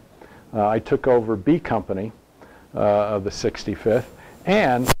 months there. I took over B Company of the 65th,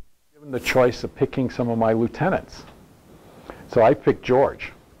 and given the choice of picking some of my lieutenants. So I picked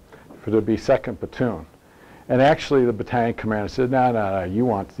George to be 2nd platoon. And actually the battalion commander said, no, you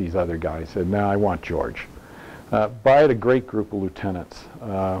want these other guys. I said, no, I want George. But I had a great group of lieutenants.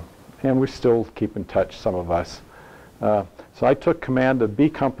 And we still keep in touch, some of us. So I took command of B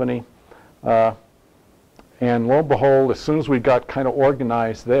Company. And lo and behold, as soon as we got kind of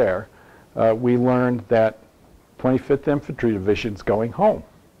organized there, we learned that 25th Infantry Division's going home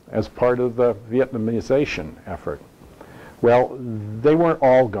as part of the Vietnamization effort. Well, they weren't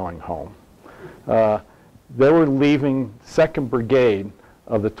all going home. They were leaving 2nd Brigade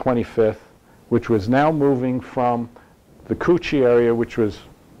of the 25th, which was now moving from the Cu Chi area, which was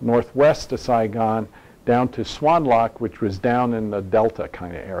northwest of Saigon, down to Swan Lock, which was down in the Delta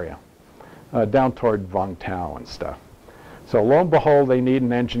kind of area, down toward Vung Tau and stuff. So lo and behold, they need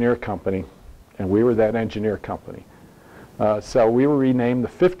an engineer company, and we were that engineer company. So we were renamed the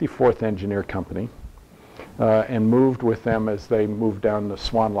 54th Engineer Company, and moved with them as they moved down the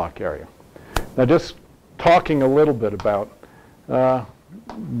Swan Lock area. Now just talking a little bit about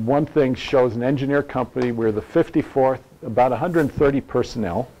one thing shows an engineer company. We're the 54th, about 130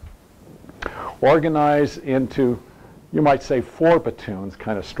 personnel, organized into, you might say, 4 platoons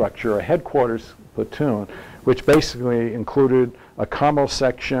kind of structure, a headquarters platoon, which basically included a commo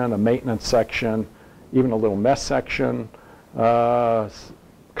section, a maintenance section, even a little mess section,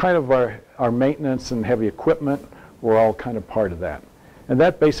 kind of our maintenance and heavy equipment were all kind of part of that. And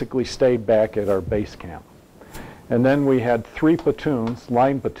that basically stayed back at our base camp. And then we had 3 platoons,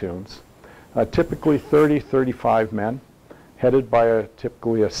 line platoons, typically 30, 35 men, headed by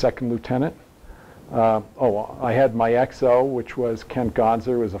typically a second lieutenant. I had my XO, which was Kent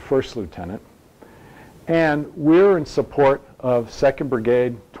Gonzer, was a first lieutenant. And we're in support of 2nd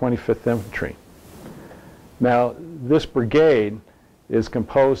Brigade, 25th Infantry. Now, this brigade is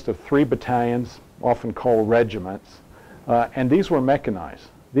composed of 3 battalions, often called regiments, and these were mechanized.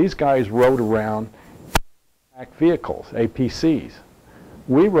 These guys rode around in vehicles, APCs.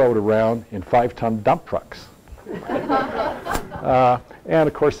 We rode around in 5-ton dump trucks. And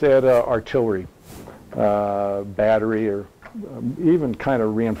of course, they had artillery, battery, or even kind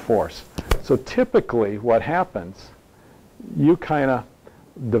of reinforced. So typically what happens, you kind of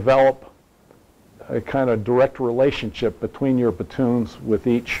develop a kind of direct relationship between your platoons with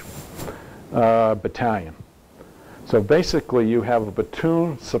each battalion. So basically you have a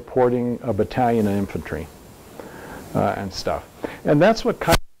platoon supporting a battalion of infantry and stuff. And that's what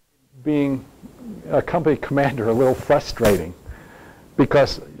kind of being a company commander a little frustrating,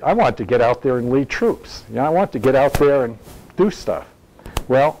 because I want to get out there and lead troops. You know, I want to get out there and do stuff.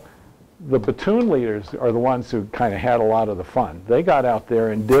 Well, the platoon leaders are the ones who kind of had a lot of the fun. They got out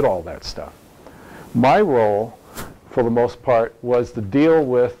there and did all that stuff. My role, for the most part, was to deal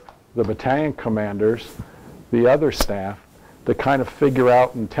with the battalion commanders, the other staff, to kind of figure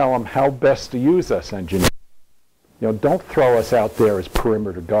out and tell them how best to use us engineers. You know, don't throw us out there as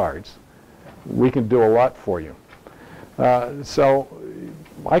perimeter guards. We can do a lot for you. So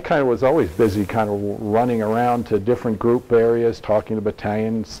I kind of was always busy kind of running around to different group areas, talking to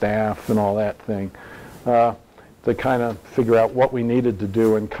battalion staff and all that thing, to kind of figure out what we needed to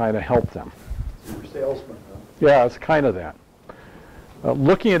do and kind of help them. You're a salesman, huh? Yeah, it's kind of that.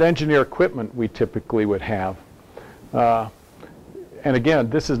 Looking at engineer equipment we typically would have, and again,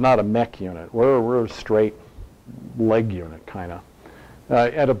 this is not a mech unit. We're a straight leg unit, kind of.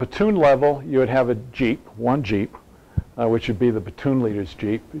 At a platoon level, you would have a Jeep, one Jeep, which would be the platoon leader's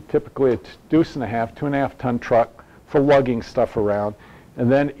Jeep, typically a deuce and a half, 2.5-ton truck for lugging stuff around.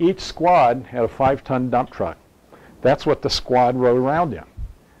 And then each squad had a 5-ton dump truck. That's what the squad rode around in.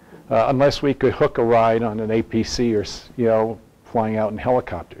 Unless we could hook a ride on an APC or, you know, flying out in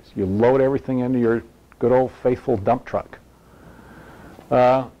helicopters. You load everything into your good old faithful dump truck.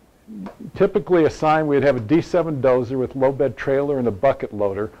 Typically assigned, we'd have a D7 dozer with low bed trailer and a bucket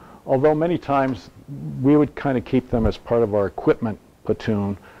loader, although many times we would kind of keep them as part of our equipment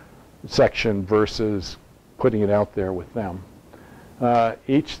platoon section versus putting it out there with them.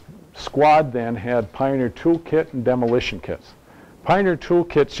 Each squad then had Pioneer toolkit and demolition kits. Pioneer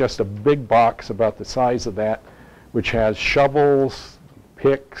toolkit's just a big box about the size of that, which has shovels,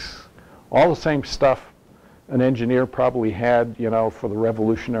 picks, all the same stuff an engineer probably had, you know, for the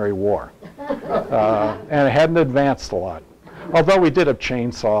Revolutionary War. And it hadn't advanced a lot. Although we did have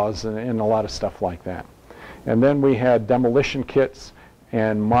chainsaws and a lot of stuff like that. And then we had demolition kits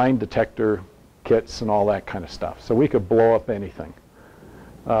and mine detector kits and all that kind of stuff. So we could blow up anything.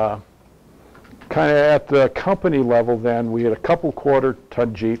 Kind of at the company level then, we had a couple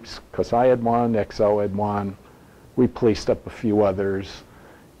 1/4-ton Jeeps, because I had one, XO had one. We policed up a few others,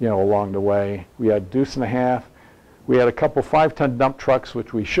 you know, along the way. We had deuce and a half. We had a couple 5-ton dump trucks,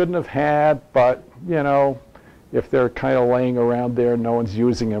 which we shouldn't have had, but, you know, if they're kind of laying around there, no one's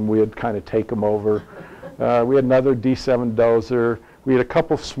using them, we'd kind of take them over. We had another D7 dozer. We had a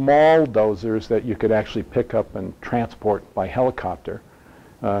couple small dozers that you could actually pick up and transport by helicopter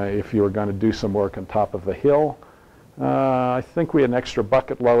if you were going to do some work on top of the hill. I think we had an extra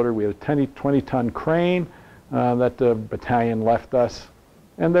bucket loader. We had a 20-ton crane that the battalion left us,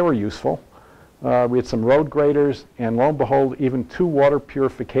 and they were useful. We had some road graders, and lo and behold, even 2 water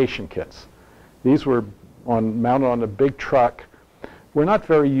purification kits. These were mounted on a big truck. Were not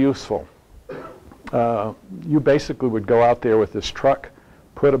very useful. You basically would go out there with this truck,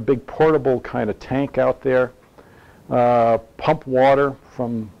 put a big portable kind of tank out there, pump water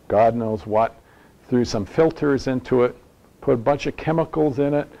from God knows what through some filters into it, put a bunch of chemicals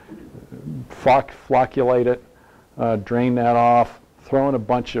in it, flocculate it, drain that off, throw in a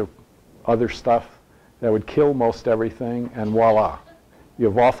bunch of other stuff that would kill most everything, and voila, you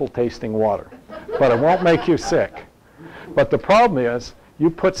have awful tasting water. But it won't make you sick. But the problem is, you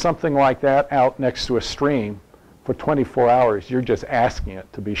put something like that out next to a stream for 24 hours, you're just asking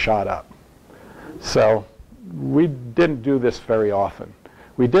it to be shot up. So we didn't do this very often.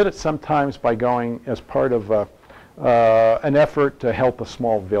 We did it sometimes by going as part of an effort to help a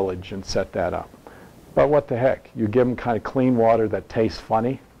small village and set that up. But what the heck? You give them kind of clean water that tastes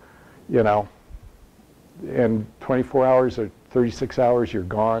funny. you know, in 24 hours or 36 hours, you're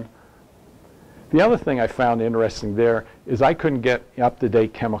gone. The other thing I found interesting there is I couldn't get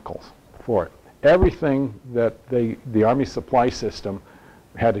up-to-date chemicals for it. Everything that the Army supply system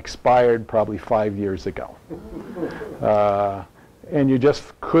had expired probably 5 years ago. And you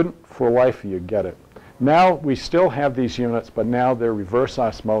just couldn't, for life of you, get it. Now we still have these units, but now they're reverse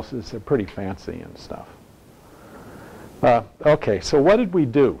osmosis. They're pretty fancy and stuff. Okay, so what did we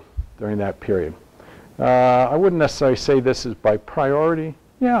do during that period? I wouldn't necessarily say this is by priority.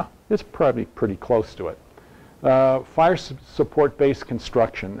 Yeah, it's probably pretty close to it. Fire support-based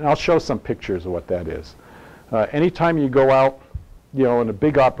construction, and I'll show some pictures of what that is. Anytime you go out, you know, in a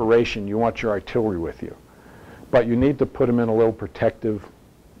big operation, you want your artillery with you, but you need to put them in a little protective,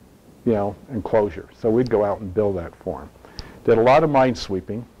 you know, enclosure. So we'd go out and build that for them. Did a lot of mine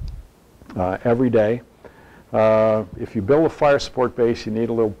sweeping every day. If you build a fire support base, you need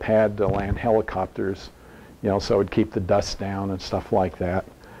a little pad to land helicopters, you know, so it'd keep the dust down and stuff like that.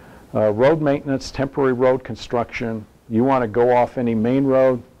 Road maintenance, temporary road construction. You want to go off any main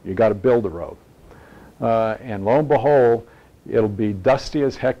road, you got to build a road. And lo and behold, it'll be dusty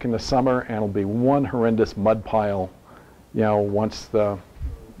as heck in the summer, and it'll be one horrendous mud pile, you know, once the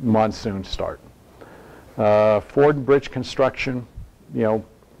monsoons start. Ford and bridge construction, you know,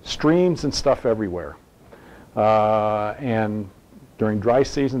 streams and stuff everywhere. And during dry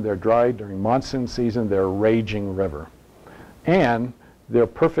season, they're dry. During monsoon season, they're a raging river. And they're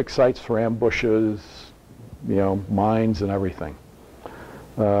perfect sites for ambushes, you know, mines and everything.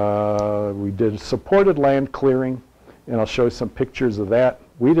 We did supported land clearing, and I'll show you some pictures of that.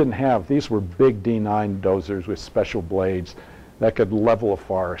 We didn't have, these were big D9 dozers with special blades that could level a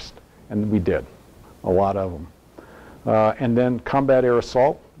forest, and we did, a lot of them. And then combat air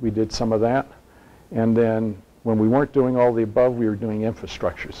assault, we did some of that. And then when we weren't doing all the above, we were doing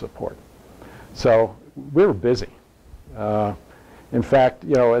infrastructure support. So we were busy. In fact,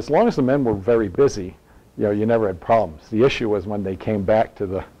 you know, as long as the men were very busy, you know, you never had problems. The issue was when they came back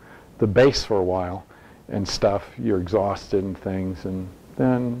to the base for a while and stuff, you're exhausted and things, and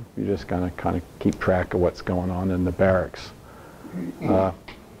then you just kind of keep track of what's going on in the barracks.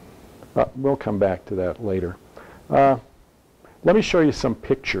 We'll come back to that later. Let me show you some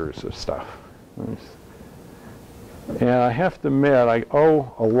pictures of stuff. And I have to admit, I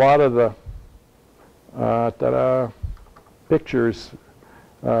owe a lot of the pictures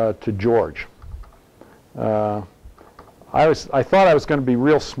to George. I thought I was going to be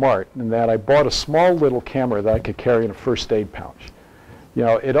real smart in that I bought a small little camera that I could carry in a first aid pouch. You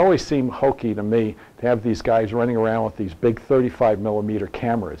know, it always seemed hokey to me to have these guys running around with these big 35mm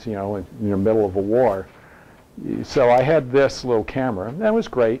cameras, you know, in the middle of a war. So I had this little camera, and that was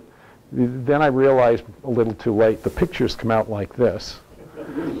great. Then I realized a little too late, the pictures come out like this.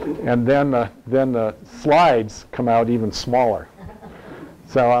 And then the slides come out even smaller.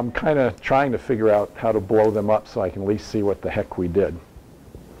 So I'm kind of trying to figure out how to blow them up so I can at least see what the heck we did.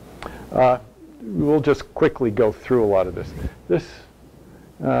 We'll just quickly go through a lot of this.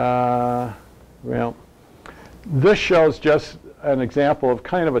 Well, this shows just an example of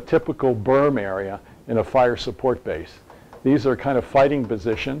kind of a typical berm area in a fire support base. These are kind of fighting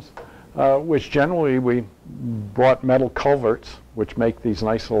positions, which generally we brought metal culverts, which make these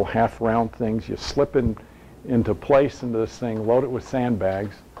nice little half-round things. You slip into place into this thing, load it with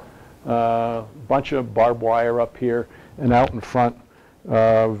sandbags, bunch of barbed wire up here, and out in front,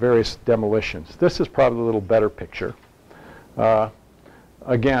 various demolitions. This is probably a little better picture.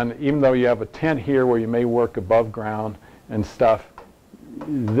 Again, even though you have a tent here where you may work above ground and stuff,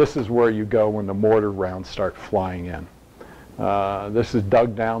 this is where you go when the mortar rounds start flying in. This is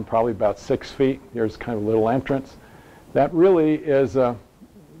dug down probably about 6 feet. Here's kind of a little entrance. That really is a,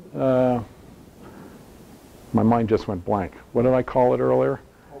 my mind just went blank. What did I call it earlier?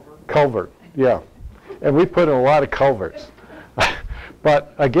 Culvert, yeah. And we put in a lot of culverts.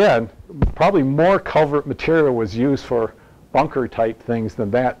 But again, probably more culvert material was used for bunker type things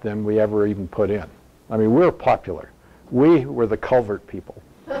than we ever even put in. I mean, we were popular. We were the culvert people.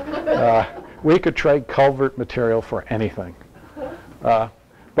 We could trade culvert material for anything.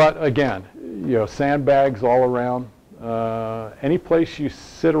 But again, you know, sandbags all around. Any place you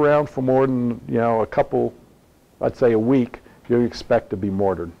sit around for more than, you know, a couple, I'd say a week, you expect to be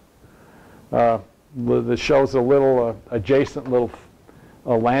mortared. This shows a little adjacent little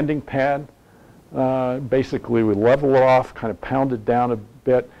landing pad. Basically, we level it off, kind of pound it down a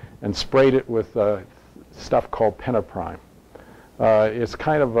bit, and sprayed it with stuff called pentaprime. It's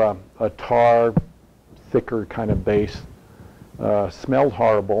kind of a tar, thicker kind of base. Smelled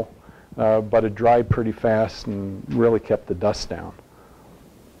horrible, but it dried pretty fast and really kept the dust down.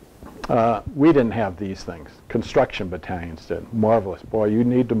 We didn't have these things. Construction battalions did. Marvelous. Boy, you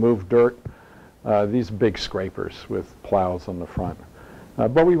need to move dirt. These big scrapers with plows on the front.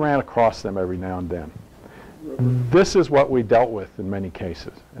 But we ran across them every now and then. This is what we dealt with in many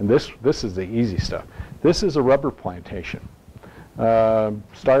cases. And this is the easy stuff. This is a rubber plantation.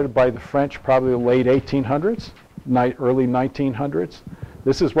 Started by the French probably the late 1800s, early 1900s.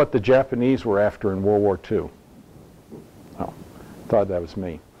 This is what the Japanese were after in World War II. Oh, thought that was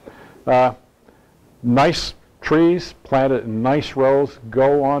me. Nice trees planted in nice rows,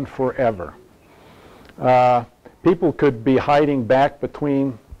 go on forever. People could be hiding back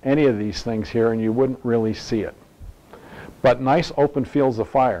between any of these things here and you wouldn't really see it. But nice open fields of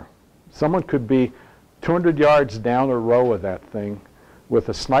fire. Someone could be 200 yards down a row of that thing with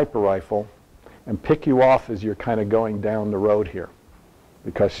a sniper rifle and pick you off as you're kind of going down the road here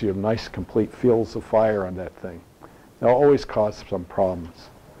because you have nice complete fields of fire on that thing. They'll always cause some problems.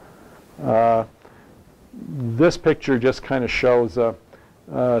 This picture just kind of shows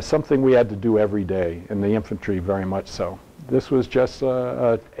something we had to do every day in the infantry, very much so. This was just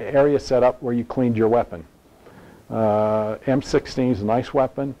an area set up where you cleaned your weapon. M16 is a nice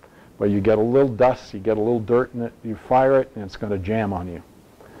weapon, but you get a little dust, you get a little dirt in it, you fire it, and it's going to jam on you.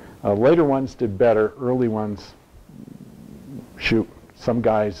 Later ones did better. Early ones, shoot, some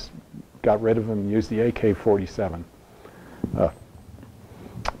guys got rid of them and used the AK-47.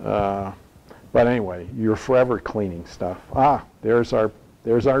 But anyway, you're forever cleaning stuff. There's our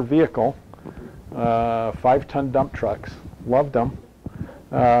vehicle. 5-ton dump trucks. Loved them.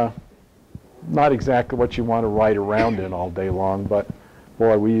 Not exactly what you want to ride around in all day long, but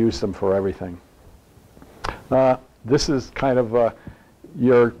boy, we use them for everything. This is kind of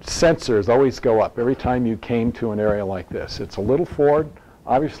your sensors always go up every time you came to an area like this. It's a little Ford.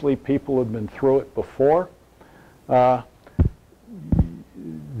 Obviously, people have been through it before. The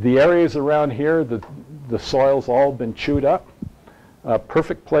areas around here, the soil's all been chewed up.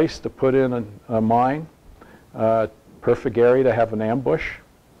 Perfect place to put in a mine. Perfect area to have an ambush.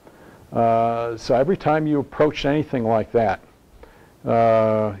 So every time you approach anything like that,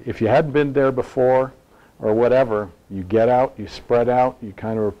 if you hadn't been there before or whatever, you get out, you spread out, you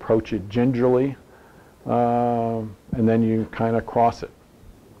kind of approach it gingerly, and then you kind of cross it.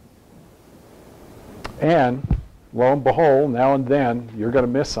 And lo and behold, now and then, you're going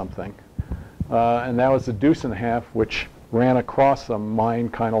to miss something. And that was a deuce and a half, which ran across a mine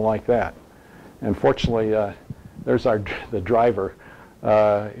kind of like that. And fortunately, there's the driver.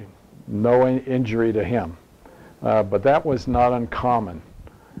 No injury to him. But that was not uncommon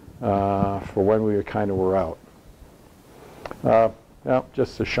for when we were out.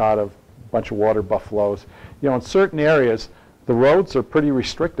 Just a shot of a bunch of water buffaloes. In certain areas, the roads are pretty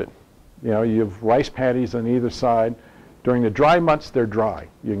restricted. You have rice paddies on either side. During the dry months, they're dry.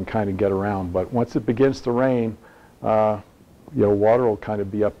 You can kind of get around. But once it begins to rain, water will kind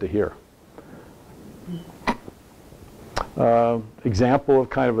of be up to here. Example of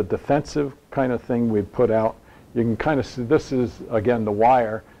kind of a defensive kind of thing we put out. You can kind of see, this is, again, the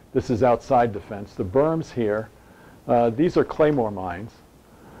wire. This is outside defense. The berms here, these are claymore mines.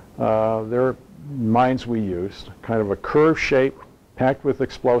 They're mines we used, kind of a curved shape, packed with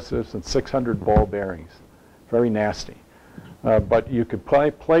explosives and 600 ball bearings. Very nasty. But you could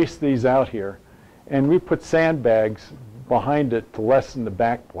place these out here, and we put sandbags behind it to lessen the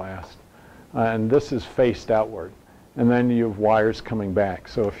backblast. And this is faced outward. And then you have wires coming back.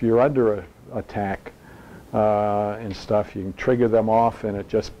 So if you're under attack and stuff, you can trigger them off, and it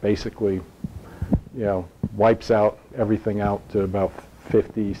just basically, wipes out everything out to about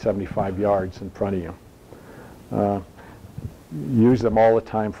 50, 75 yards in front of you. Use them all the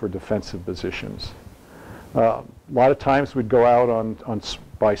time for defensive positions. A lot of times we'd go out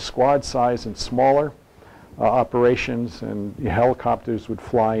by squad size and smaller operations, and helicopters would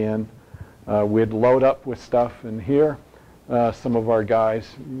fly in. We'd load up with stuff, and here some of our guys,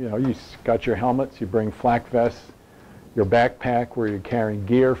 you got your helmets, you bring flak vests, your backpack where you're carrying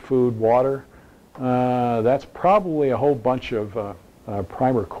gear, food, water. That's probably a whole bunch of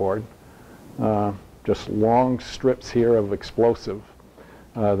primer cord, just long strips here of explosive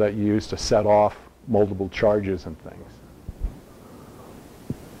that you use to set off multiple charges and things.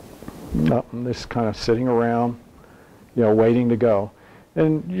 And this kind of sitting around, waiting to go.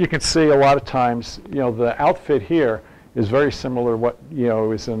 And you can see a lot of times, the outfit here is very similar to what,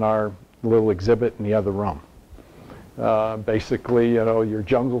 is in our little exhibit in the other room. Basically, your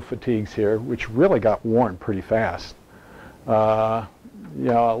jungle fatigues here, which really got worn pretty fast. A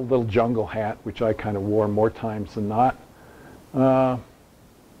little jungle hat, which I kind of wore more times than not.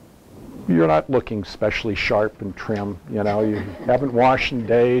 You're not looking especially sharp and trim, you haven't washed in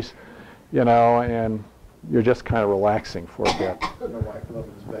days. you know, and you're just kind of relaxing for a bit. No white glove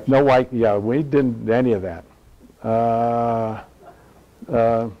inspection. No white, yeah, we didn't any of that.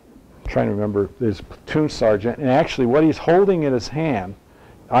 Trying to remember, there's a platoon sergeant, and actually what he's holding in his hand,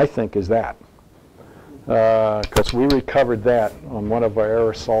 I think, is that. Because we recovered that on one of our air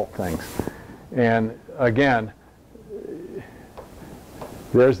assault things. And again,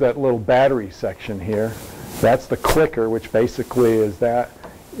 there's that little battery section here. That's the clicker, which basically is that.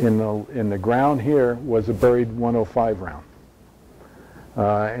 In the ground here was a buried 105 round.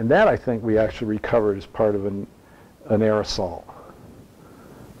 And that, I think, we actually recovered as part of an air assault.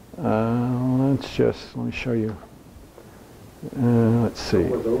 Let me show you. Let's see.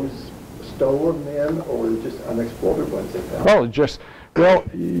 Were those stolen then, or just unexploded ones they found? Oh, just, well,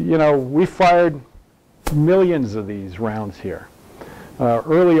 you know, we fired millions of these rounds here.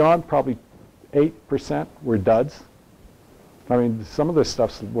 Early on, probably 8% were duds. I mean, some of this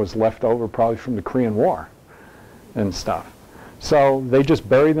stuff was left over probably from the Korean War and stuff. So they just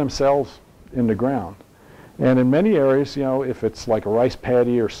bury themselves in the ground. And in many areas, you know, if it's like a rice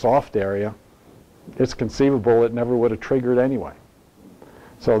paddy or soft area, it's conceivable it never would have triggered anyway.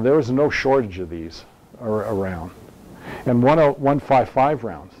 So there was no shortage of these around. And 155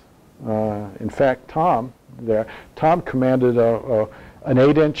 rounds. In fact, Tom commanded an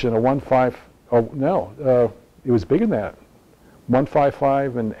 8-inch and a 1.5. Oh no, it was bigger than that.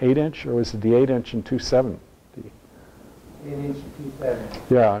 155 and 8-inch, or was it the 8-inch and 270? 8-inch and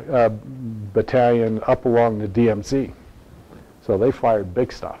 270. Yeah, battalion up along the DMZ. So they fired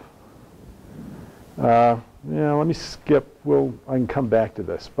big stuff. Yeah, let me skip. I can come back to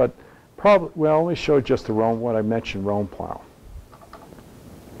this, but probably. Well, let me show just the what I mentioned, Rome plow.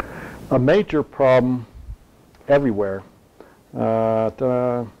 A major problem everywhere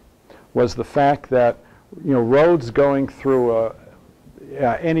was the fact that, you know, roads going through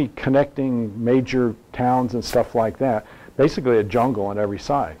any connecting major towns and stuff like that, basically a jungle on every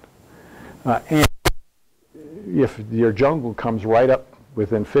side. And if your jungle comes right up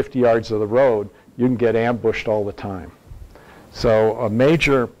within 50 yards of the road, you can get ambushed all the time. So a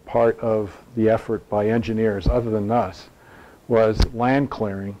major part of the effort by engineers, other than us, was land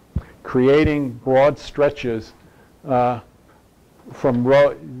clearing, creating broad stretches from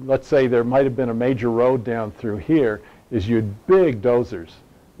road. Let's say there might have been a major road down through here, is you had big dozers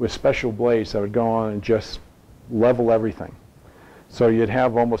with special blades that would go on and just level everything. So you'd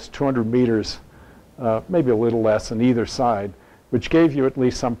have almost 200 meters, maybe a little less on either side, which gave you at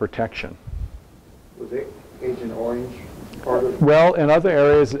least some protection. Was it Agent Orange part of it? Well, in other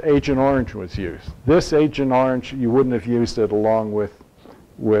areas, Agent Orange was used. This Agent Orange, you wouldn't have used it along with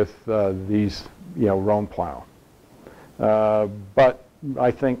these, you know, Rome plow. But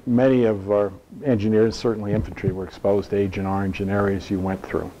I think many of our engineers, certainly infantry, were exposed to Agent Orange in areas you went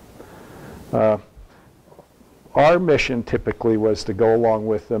through. Our mission typically was to go along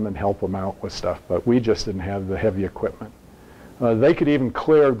with them and help them out with stuff, but we just didn't have the heavy equipment. They could even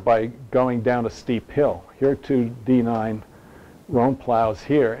clear by going down a steep hill. Here are two D9 Rome plows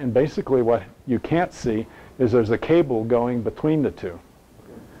here, and basically what you can't see is there's a cable going between the two.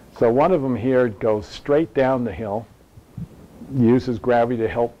 So one of them here goes straight down the hill, uses gravity to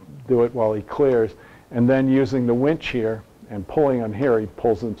help do it while he clears, and then using the winch here and pulling on here, he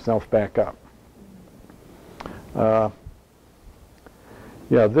pulls himself back up.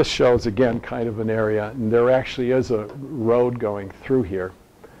 Yeah, this shows again kind of an area, and there actually is a road going through here.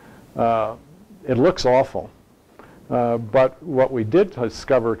 It looks awful, but what we did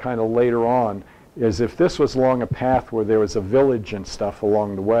discover kind of later on is if this was along a path where there was a village and stuff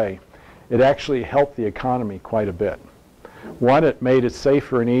along the way, it actually helped the economy quite a bit. One, it made it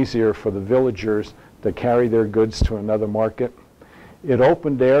safer and easier for the villagers to carry their goods to another market. It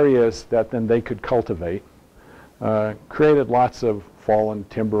opened areas that then they could cultivate, created lots of fallen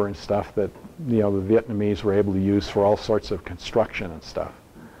timber and stuff that, you know, the Vietnamese were able to use for all sorts of construction and stuff.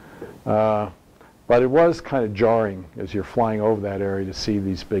 But it was kind of jarring as you're flying over that area to see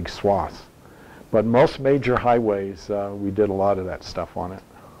these big swaths. But most major highways, we did a lot of that stuff on it.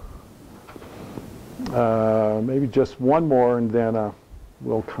 Maybe just one more, and then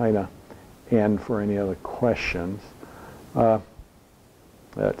we'll kind of end for any other questions.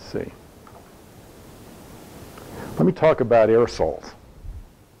 Let's see. Let me talk about air assaults.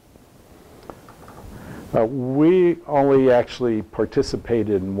 We only actually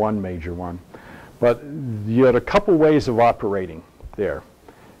participated in one major one, but you had a couple ways of operating there.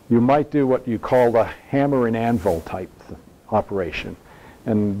 You might do what you call a hammer and anvil type operation.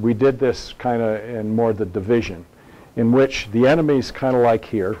 And we did this kind of in more the division, in which the enemy's kind of like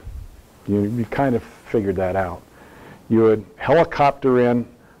here. You kind of figured that out. You would helicopter in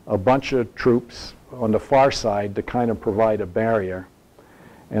a bunch of troops on the far side to kind of provide a barrier,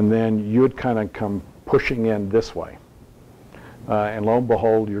 and then you'd kind of come pushing in this way. And lo and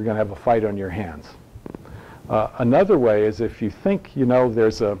behold, you're going to have a fight on your hands. Another way is if you think you know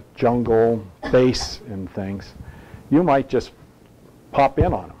there's a jungle base and things, you might just pop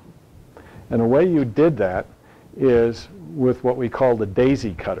in on them. And the way you did that is with what we call the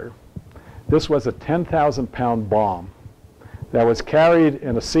daisy cutter. This was a 10,000-pound bomb that was carried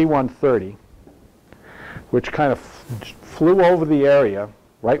in a C-130, which kind of flew over the area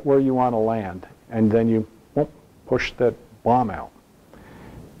right where you want to land, and then you push that bomb out.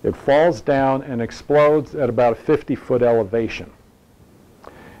 It falls down and explodes at about a 50-foot elevation.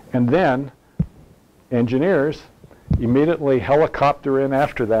 And then engineers immediately helicopter in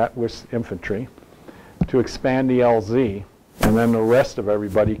after that with infantry to expand the LZ, and then the rest of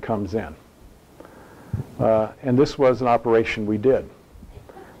everybody comes in. And this was an operation we did.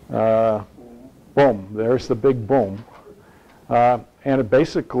 Boom, there's the big boom. And it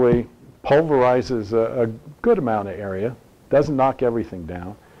basically pulverizes a good amount of area, doesn't knock everything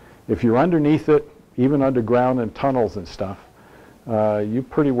down. If you're underneath it, even underground in tunnels and stuff, you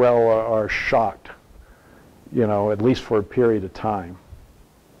pretty well are shocked, you know, at least for a period of time.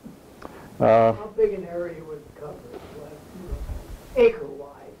 How big an area would it cover, like, you know,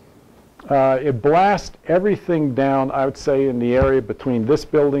 acre-wise? It blasts everything down, I would say, in the area between this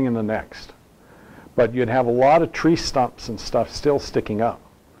building and the next. But you'd have a lot of tree stumps and stuff still sticking up.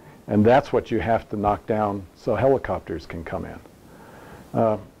 And that's what you have to knock down so helicopters can come in.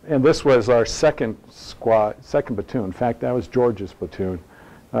 And this was our second platoon. In fact, that was George's platoon,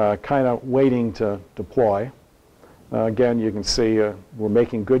 kind of waiting to deploy. Again, you can see we're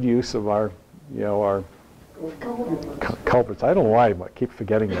making good use of our, you know, our culverts. I don't know why, but I keep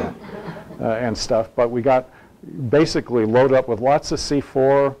forgetting that and stuff. But we got basically loaded up with lots of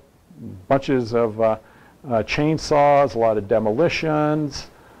C4, bunches of chainsaws, a lot of demolitions,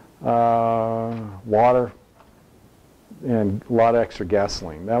 water, and a lot of extra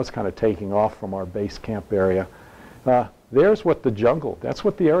gasoline. That was kind of taking off from our base camp area. There's what the jungle, that's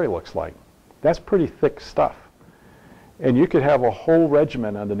what the area looks like. That's pretty thick stuff. And you could have a whole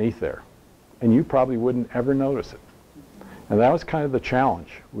regiment underneath there, and you probably wouldn't ever notice it. And that was kind of the challenge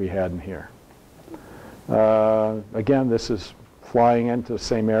we had in here. Again, this is flying into the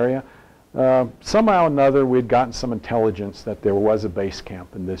same area. Somehow or another, we'd gotten some intelligence that there was a base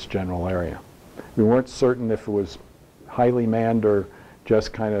camp in this general area. We weren't certain if it was highly manned or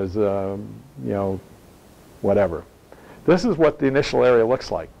just kind of, you know, whatever. This is what the initial area looks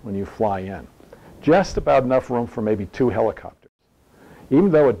like when you fly in. Just about enough room for maybe 2 helicopters. Even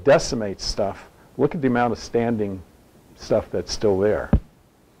though it decimates stuff, look at the amount of standing stuff that's still there.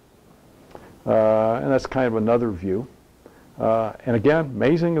 And that's kind of another view. And again,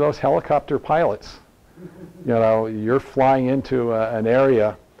 amazing those helicopter pilots. You know, you're flying into an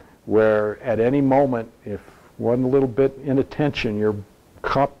area where at any moment, if one little bit inattention,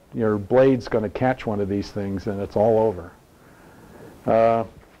 your blade's going to catch one of these things and it's all over.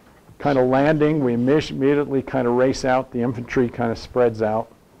 Kind of landing, we immediately kind of race out. The infantry kind of spreads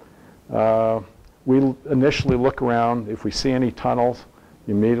out. We initially look around. If we see any tunnels,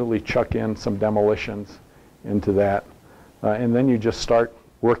 you immediately chuck in some demolitions into that. And then you just start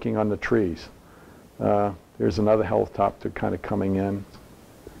working on the trees. There's another helicopter kind of coming in,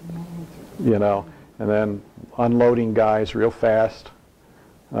 you know, and then unloading guys real fast.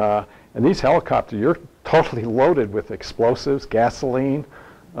 And these helicopters, you're totally loaded with explosives, gasoline,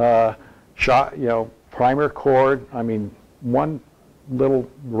 shot, you know, primer cord. I mean, one little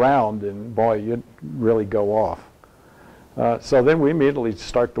round and boy, you'd really go off. So then we immediately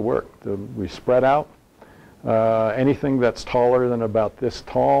start the work. We spread out. Anything that's taller than about this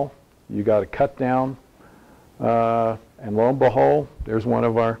tall, you got to cut down. And lo and behold, there's one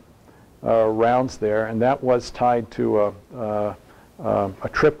of our rounds there, and that was tied to a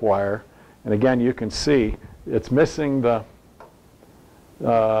tripwire. And again, you can see it's missing the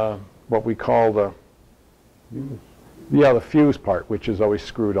what we call the fuse part, which is always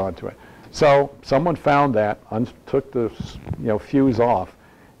screwed onto it. So someone found that, took the fuse off,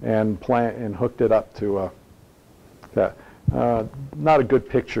 and hooked it up to that. Not a good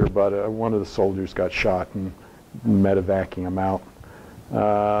picture, but one of the soldiers got shot and medevacing him out.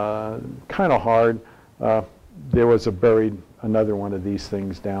 Kind of hard. There was another one of these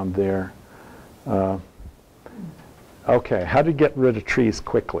things down there. Okay, how to get rid of trees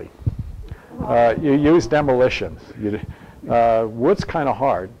quickly? You use demolitions. Wood's kind of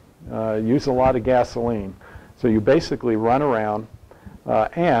hard. Use a lot of gasoline. So you basically run around,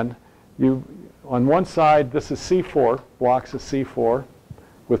 and you, on one side, this is C4, blocks of C4.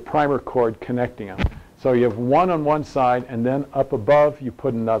 with primer cord connecting them. So you have one on one side, and then up above you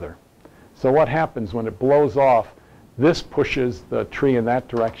put another. So what happens when it blows off, this pushes the tree in that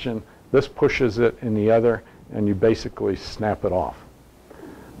direction, this pushes it in the other, and you basically snap it off.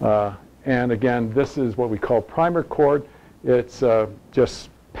 And again, this is what we call primer cord. It's just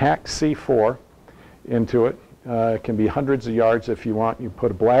pack C4 into it. It can be hundreds of yards if you want. You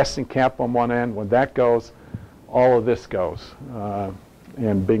put a blasting cap on one end. When that goes, all of this goes,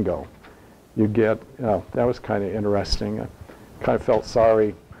 and bingo. You get, that was kind of interesting. I kind of felt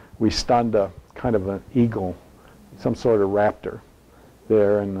sorry. We stunned a kind of an eagle, some sort of raptor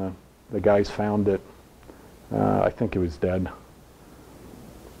there, and the guys found it. I think it was dead.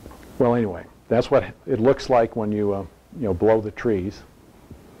 Well, anyway, that's what it looks like when you blow the trees.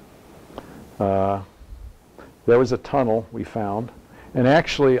 There was a tunnel we found, and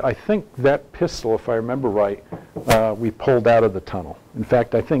actually I think that pistol, if I remember right, we pulled out of the tunnel. In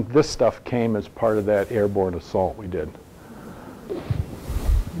fact, I think this stuff came as part of that airborne assault we did.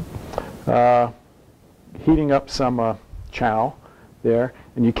 Heating up some chow there,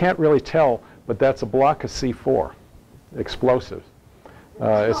 and you can't really tell, but that's a block of C4 explosives.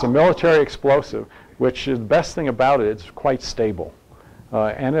 It's a military explosive, which is the best thing about it, it's quite stable.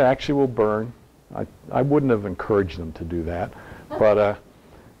 And it actually will burn. I wouldn't have encouraged them to do that, but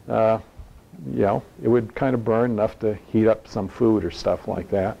it would kind of burn enough to heat up some food or stuff like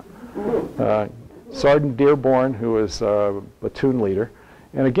that. Sergeant Dearborn, who was a platoon leader,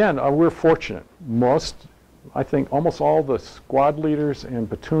 and again, we're fortunate. I think almost all the squad leaders and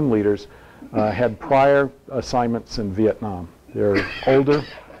platoon leaders had prior assignments in Vietnam. They're older,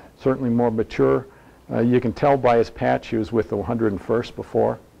 certainly more mature. You can tell by his patch he was with the 101st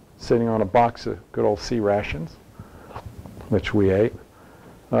before, sitting on a box of good old C rations, which we ate.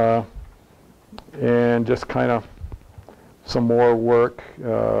 And just kind of some more work.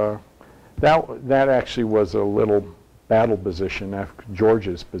 That actually was a little battle position after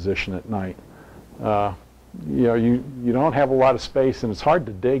George's position at night. You don't have a lot of space, and it's hard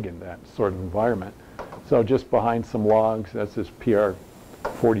to dig in that sort of environment. So just behind some logs, that's this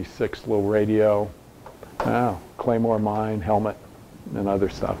PR-46 little radio, Claymore mine, helmet, and other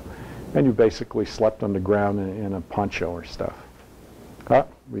stuff. And you basically slept on the ground in a poncho or stuff.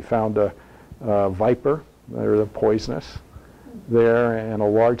 We found a viper, they're poisonous, there, and a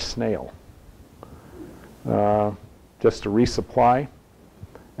large snail. Just to resupply.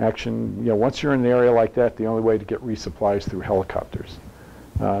 Action, once you're in an area like that, the only way to get resupply is through helicopters.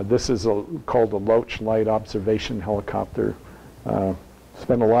 This is called a Loach Light Observation Helicopter.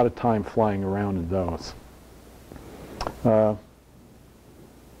 Spend a lot of time flying around in those. I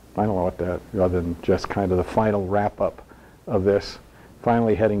don't know what that, other than just kind of the final wrap-up of this.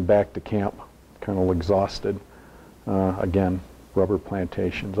 Finally heading back to camp, kind of exhausted. Again, rubber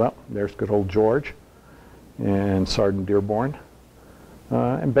plantations. There's good old George and Sergeant Dearborn.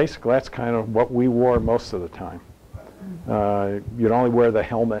 And basically that's kind of what we wore most of the time. You'd only wear the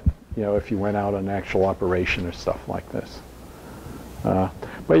helmet, if you went out on actual operation or stuff like this.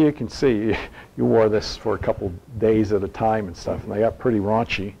 But you can see, you wore this for a couple days at a time and stuff, and they got pretty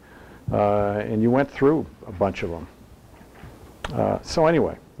raunchy. And you went through a bunch of them. So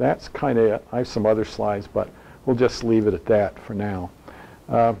anyway, that's kind of it. I have some other slides, but we'll just leave it at that for now.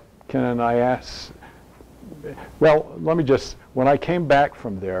 Can I ask, well, let me just, when I came back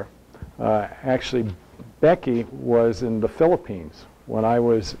from there, actually Becky was in the Philippines when I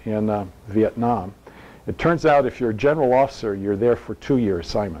was in Vietnam. It turns out if you're a general officer, you're there for 2-year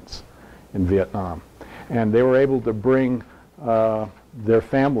assignments in Vietnam. And they were able to bring their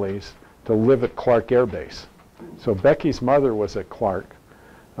families to live at Clark Air Base. So Becky's mother was at Clark.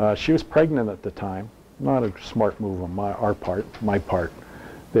 She was pregnant at the time. Not a smart move on my part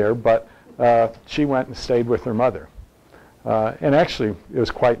there, but she went and stayed with her mother. And actually, it was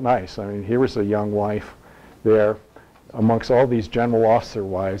quite nice. I mean, here was a young wife there amongst all these general officer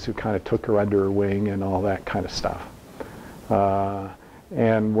wives who kind of took her under her wing and all that kind of stuff.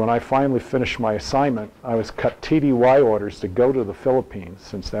 And when I finally finished my assignment, I was cut TDY orders to go to the Philippines,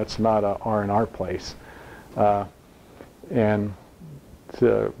 since that's not a R&R place, and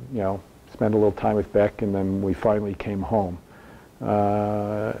to spend a little time with Beck, and then we finally came home.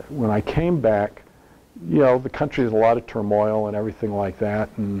 When I came back, the country has a lot of turmoil and everything like that,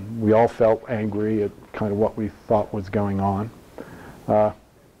 and we all felt angry at kind of what we thought was going on. But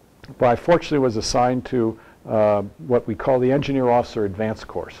I fortunately was assigned to what we call the Engineer Officer Advanced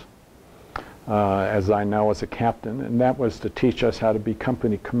Course, as I now was a captain, and that was to teach us how to be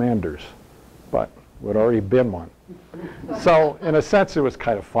company commanders, but we'd already been one. So in a sense, it was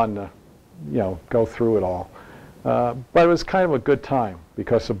kind of fun to go through it all. But it was kind of a good time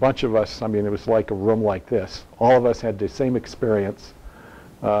because a bunch of us, I mean, it was like a room like this. All of us had the same experience.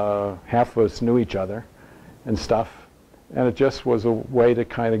 Half of us knew each other and stuff. And it just was a way to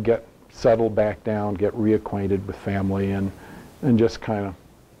kind of get settled back down, get reacquainted with family, and just kind of,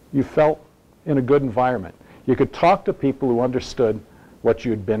 you felt in a good environment. You could talk to people who understood what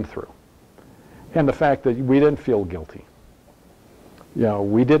you'd been through. And the fact that we didn't feel guilty. You know,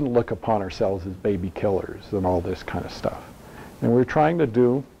 we didn't look upon ourselves as baby killers and all this kind of stuff. And we were trying to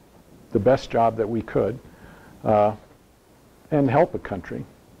do the best job that we could and help a country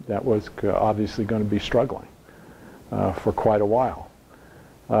that was obviously going to be struggling for quite a while.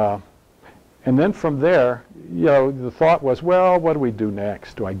 And then from there, you know, the thought was, well, what do we do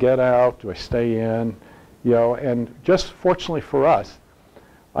next? Do I get out? Do I stay in? You know, and just fortunately for us,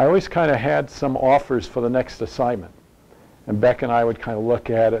 I always kind of had some offers for the next assignment. And Beck and I would kind of look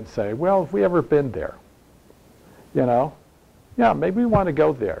at it and say, well, have we ever been there? You know, yeah, maybe we want to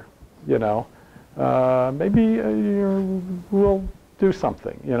go there, you know. Maybe we'll do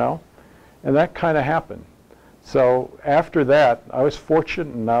something, you know. And that kind of happened. So after that, I was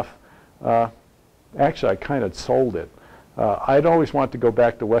fortunate enough, actually I kind of sold it. I'd always wanted to go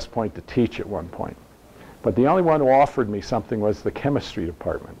back to West Point to teach at one point. But the only one who offered me something was the chemistry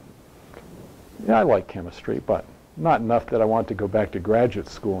department. Yeah, I like chemistry, but not enough that I wanted to go back to graduate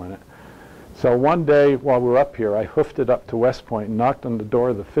school in it. So one day while we were up here, I hoofed it up to West Point and knocked on the door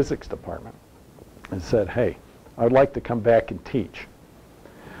of the physics department and said, hey, I would like to come back and teach.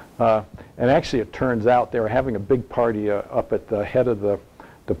 And actually it turns out they were having a big party up at the head of the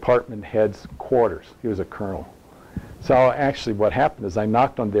department head's quarters. He was a colonel. So actually what happened is I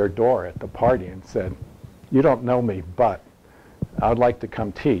knocked on their door at the party and said, you don't know me, but I would like to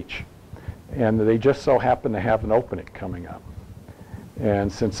come teach. And they just so happened to have an opening coming up.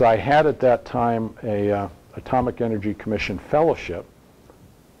 And since I had at that time a Atomic Energy Commission fellowship,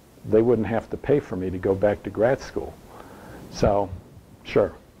 they wouldn't have to pay for me to go back to grad school. So,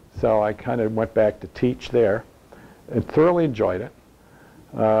 sure. So I kind of went back to teach there and thoroughly enjoyed it.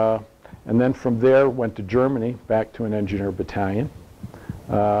 And then from there went to Germany, back to an engineer battalion.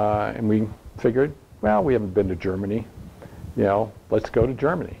 And we figured, well, we haven't been to Germany. You know, let's go to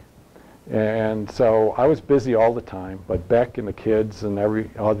Germany. And so I was busy all the time, but Beck and the kids and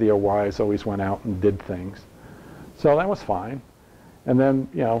all the OYs always went out and did things. So that was fine. And then,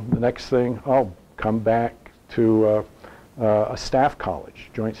 you know, the next thing, oh, come back to a staff college,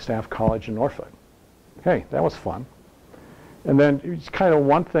 Joint Staff College in Norfolk. Hey, that was fun. And then it's kind of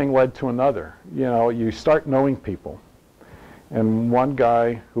one thing led to another. You know, you start knowing people. And one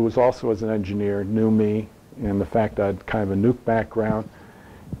guy who was also as an engineer knew me, and the fact that I had kind of a nuke background,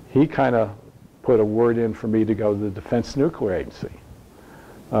 he kind of put a word in for me to go to the Defense Nuclear Agency.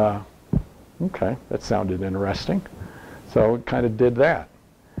 Okay, that sounded interesting. So kind of did that.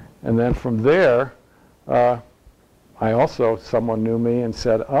 And then from there, I also, someone knew me and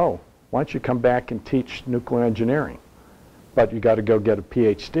said, oh, why don't you come back and teach nuclear engineering? But you got to go get a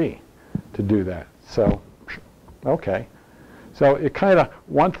PhD to do that. So, okay. So it kind of,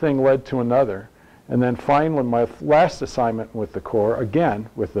 one thing led to another. And then finally, my last assignment with the Corps, again,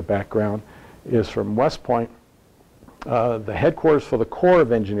 with the background, is from West Point. The headquarters for the Corps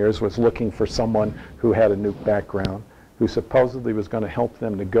of Engineers was looking for someone who had a nuke background, who supposedly was going to help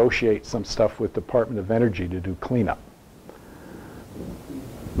them negotiate some stuff with Department of Energy to do cleanup.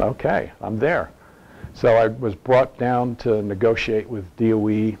 Okay, I'm there. So I was brought down to negotiate with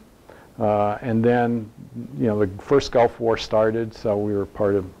DOE, and then, you know, the first Gulf War started, so we were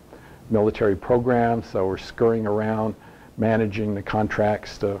part of military programs, so we're scurrying around managing the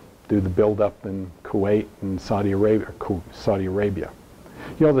contracts to do the buildup in Kuwait and Saudi Arabia.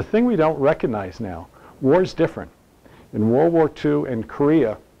 You know, the thing we don't recognize now, war's different. In World War II and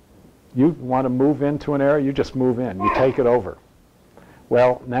Korea, you want to move into an area, you just move in, you take it over.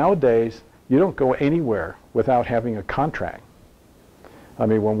 Well, nowadays, you don't go anywhere without having a contract. I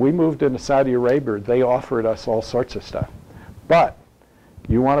mean, when we moved into Saudi Arabia, they offered us all sorts of stuff. But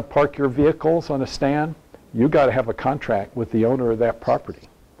you want to park your vehicles on a stand, you got to have a contract with the owner of that property.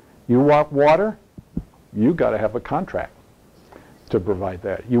 You want water, you got to have a contract to provide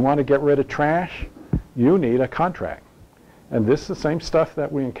that. You want to get rid of trash, you need a contract. And this is the same stuff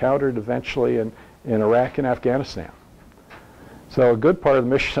that we encountered eventually in Iraq and Afghanistan. So a good part of the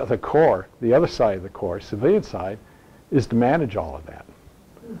mission of the Corps, the other side of the Corps, civilian side, is to manage all of that.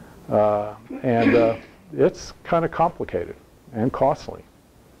 It's kind of complicated and costly.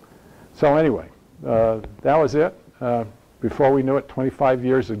 So anyway, that was it. Before we knew it, 25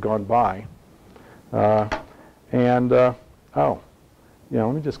 years had gone by. Oh, you know,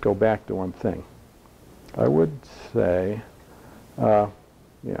 let me just go back to one thing. I would say, yeah,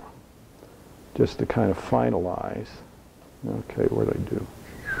 just to kind of finalize. Okay, what did I do?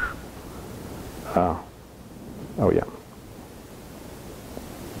 Oh, yeah.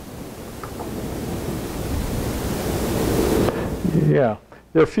 Yeah,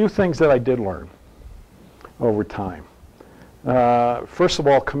 there are a few things that I did learn over time. First of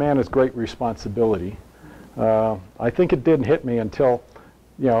all, command is great responsibility. I think it didn't hit me until,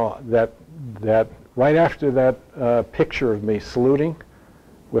 you know, that right after that picture of me saluting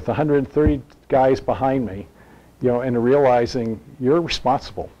with 130 guys behind me, you know, and realizing you're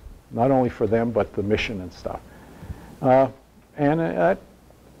responsible, not only for them, but the mission and stuff. And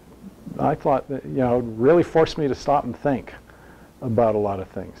I thought that, you know, it really forced me to stop and think about a lot of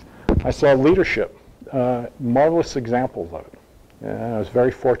things. I saw leadership, marvelous examples of it. And I was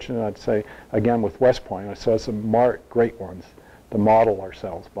very fortunate, I'd say, again, with West Point. I saw some great ones to model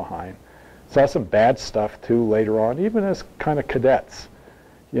ourselves behind. Saw some bad stuff, too, later on, even as kind of cadets.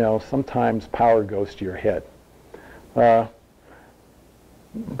 You know, sometimes power goes to your head. But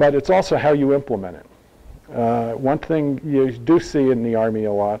it's also how you implement it. One thing you do see in the Army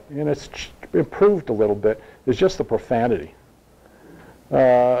a lot, and it's improved a little bit, is just the profanity.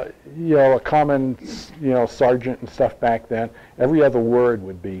 You know, a common, you know, sergeant and stuff back then, every other word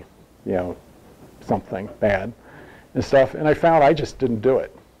would be, you know, something bad and stuff. And I found I just didn't do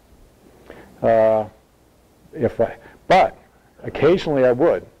it. But occasionally I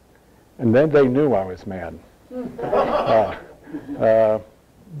would, and then they knew I was mad.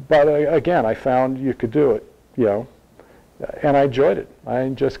 But again, I found you could do it, you know, and I enjoyed it. I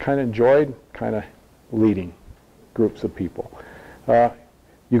just kind of enjoyed kind of leading groups of people.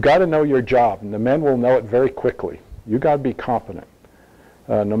 You got to know your job, and the men will know it very quickly. You got to be competent,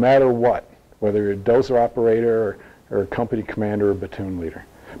 no matter what, whether you're a dozer operator or a company commander or platoon leader.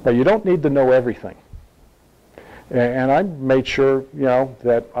 But you don't need to know everything. And I made sure, you know,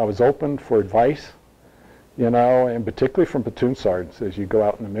 that I was open for advice, you know, and particularly from platoon sergeants as you go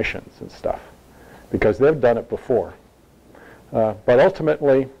out in the missions and stuff, because they've done it before. But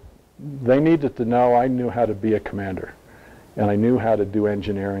ultimately, they needed to know I knew how to be a commander. And I knew how to do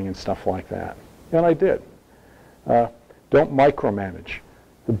engineering and stuff like that. And I did. Don't micromanage.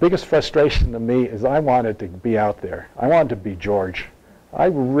 The biggest frustration to me is I wanted to be out there. I wanted to be George. I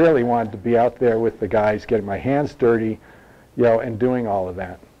really wanted to be out there with the guys, getting my hands dirty, you know, and doing all of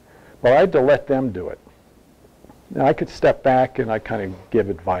that. But I had to let them do it. Now, I could step back and I kind of give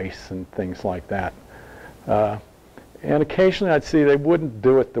advice and things like that. And occasionally I'd see they wouldn't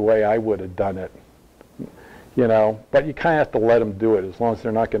do it the way I would have done it. You know, but you kind of have to let them do it as long as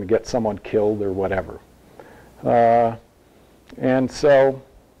they're not going to get someone killed or whatever. And so,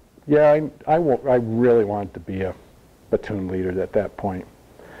 yeah, I really wanted to be a platoon leader at that point.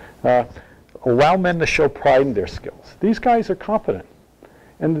 Allow men to show pride in their skills. These guys are competent,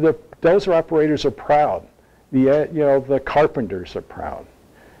 and the dozer operators are proud. You know, the carpenters are proud.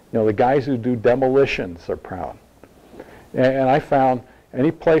 You know, the guys who do demolitions are proud. And I found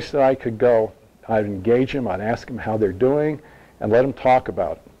any place that I could go, I'd engage them, I'd ask them how they're doing, and let them talk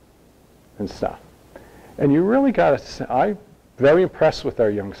about it and stuff. And you really got to, I'm very impressed with our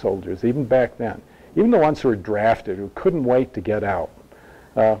young soldiers, even back then. Even the ones who were drafted, who couldn't wait to get out.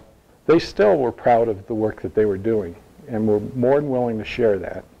 They still were proud of the work that they were doing, and were more than willing to share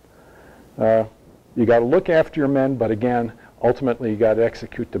that. You got to look after your men, but again, ultimately you got to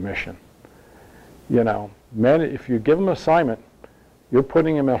execute the mission. You know, men, if you give them an assignment, you're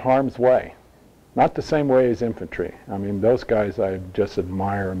putting them in harm's way. Not the same way as infantry. I mean, those guys I just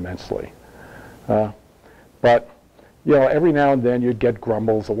admire immensely. But, you know, every now and then you'd get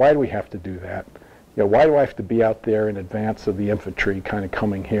grumbles. Why do we have to do that? You know, why do I have to be out there in advance of the infantry kind of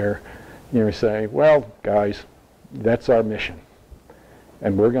coming here? You know, say, well, guys, that's our mission,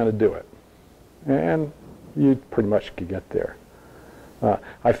 and we're going to do it. And you pretty much could get there.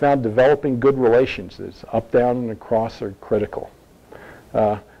 I found developing good relations, up, down, and across are critical.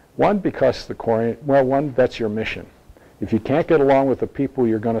 One, because the Corps, well, one, that's your mission. If you can't get along with the people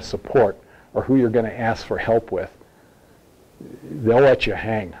you're going to support or who you're going to ask for help with, they'll let you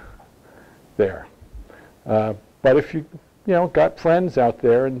hang there. But if you know, got friends out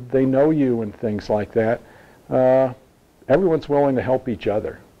there and they know you and things like that, everyone's willing to help each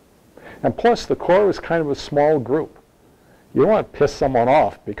other. And plus, the Corps is kind of a small group. You don't want to piss someone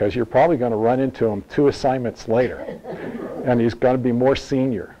off because you're probably going to run into him 2 assignments later. And he's going to be more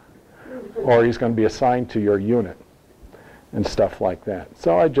senior. Or he's going to be assigned to your unit and stuff like that.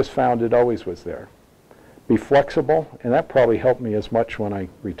 So I just found it always was there. Be flexible, and that probably helped me as much when I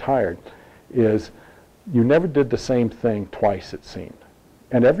retired, is you never did the same thing twice, it seemed.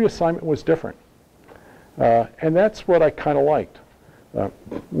 And every assignment was different. And that's what I kind of liked.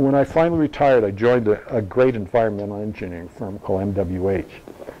 When I finally retired, I joined a great environmental engineering firm called MWH.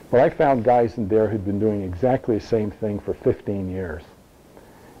 But I found guys in there who'd been doing exactly the same thing for 15 years.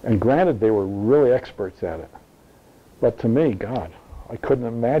 And granted, they were really experts at it. But to me, God, I couldn't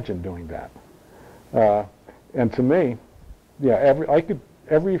imagine doing that. And to me, yeah,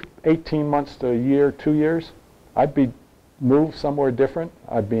 every 18 months to a year, 2 years, I'd be moved somewhere different.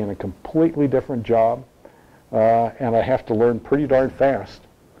 I'd be in a completely different job. And I have to learn pretty darn fast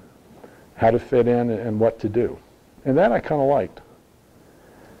how to fit in and what to do. And that I kind of liked.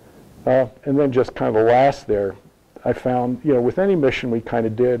 And then just kind of the last there, I found, with any mission we kind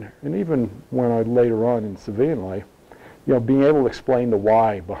of did, and even when I later on in civilian life, being able to explain the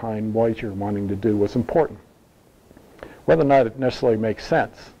why behind what you're wanting to do was important. Whether or not it necessarily makes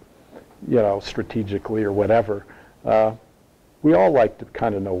sense, strategically or whatever, we all like to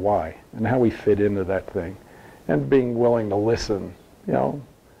kind of know why and how we fit into that thing. And being willing to listen,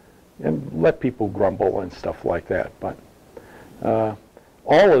 and let people grumble and stuff like that. But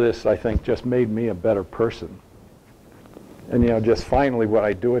all of this, I think, just made me a better person. And, just finally, would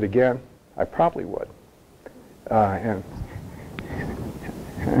I do it again? I probably would. And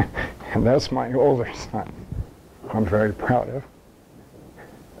that's my older son, I'm very proud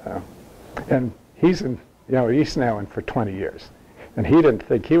of. And he's now in for 20 years. And he didn't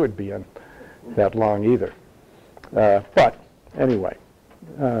think he would be in that long either. But anyway,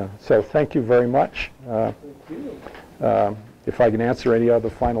 so thank you very much. Thank you. If I can answer any other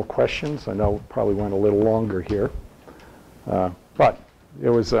final questions, I know it probably went a little longer here. But it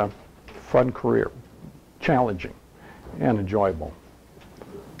was a fun career, challenging and enjoyable.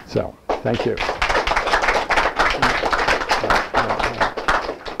 So thank you.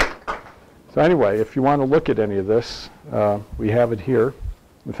 So anyway, if you want to look at any of this, we have it here.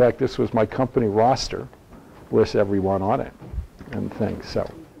 In fact, this was my company roster. Lists everyone on it and things. So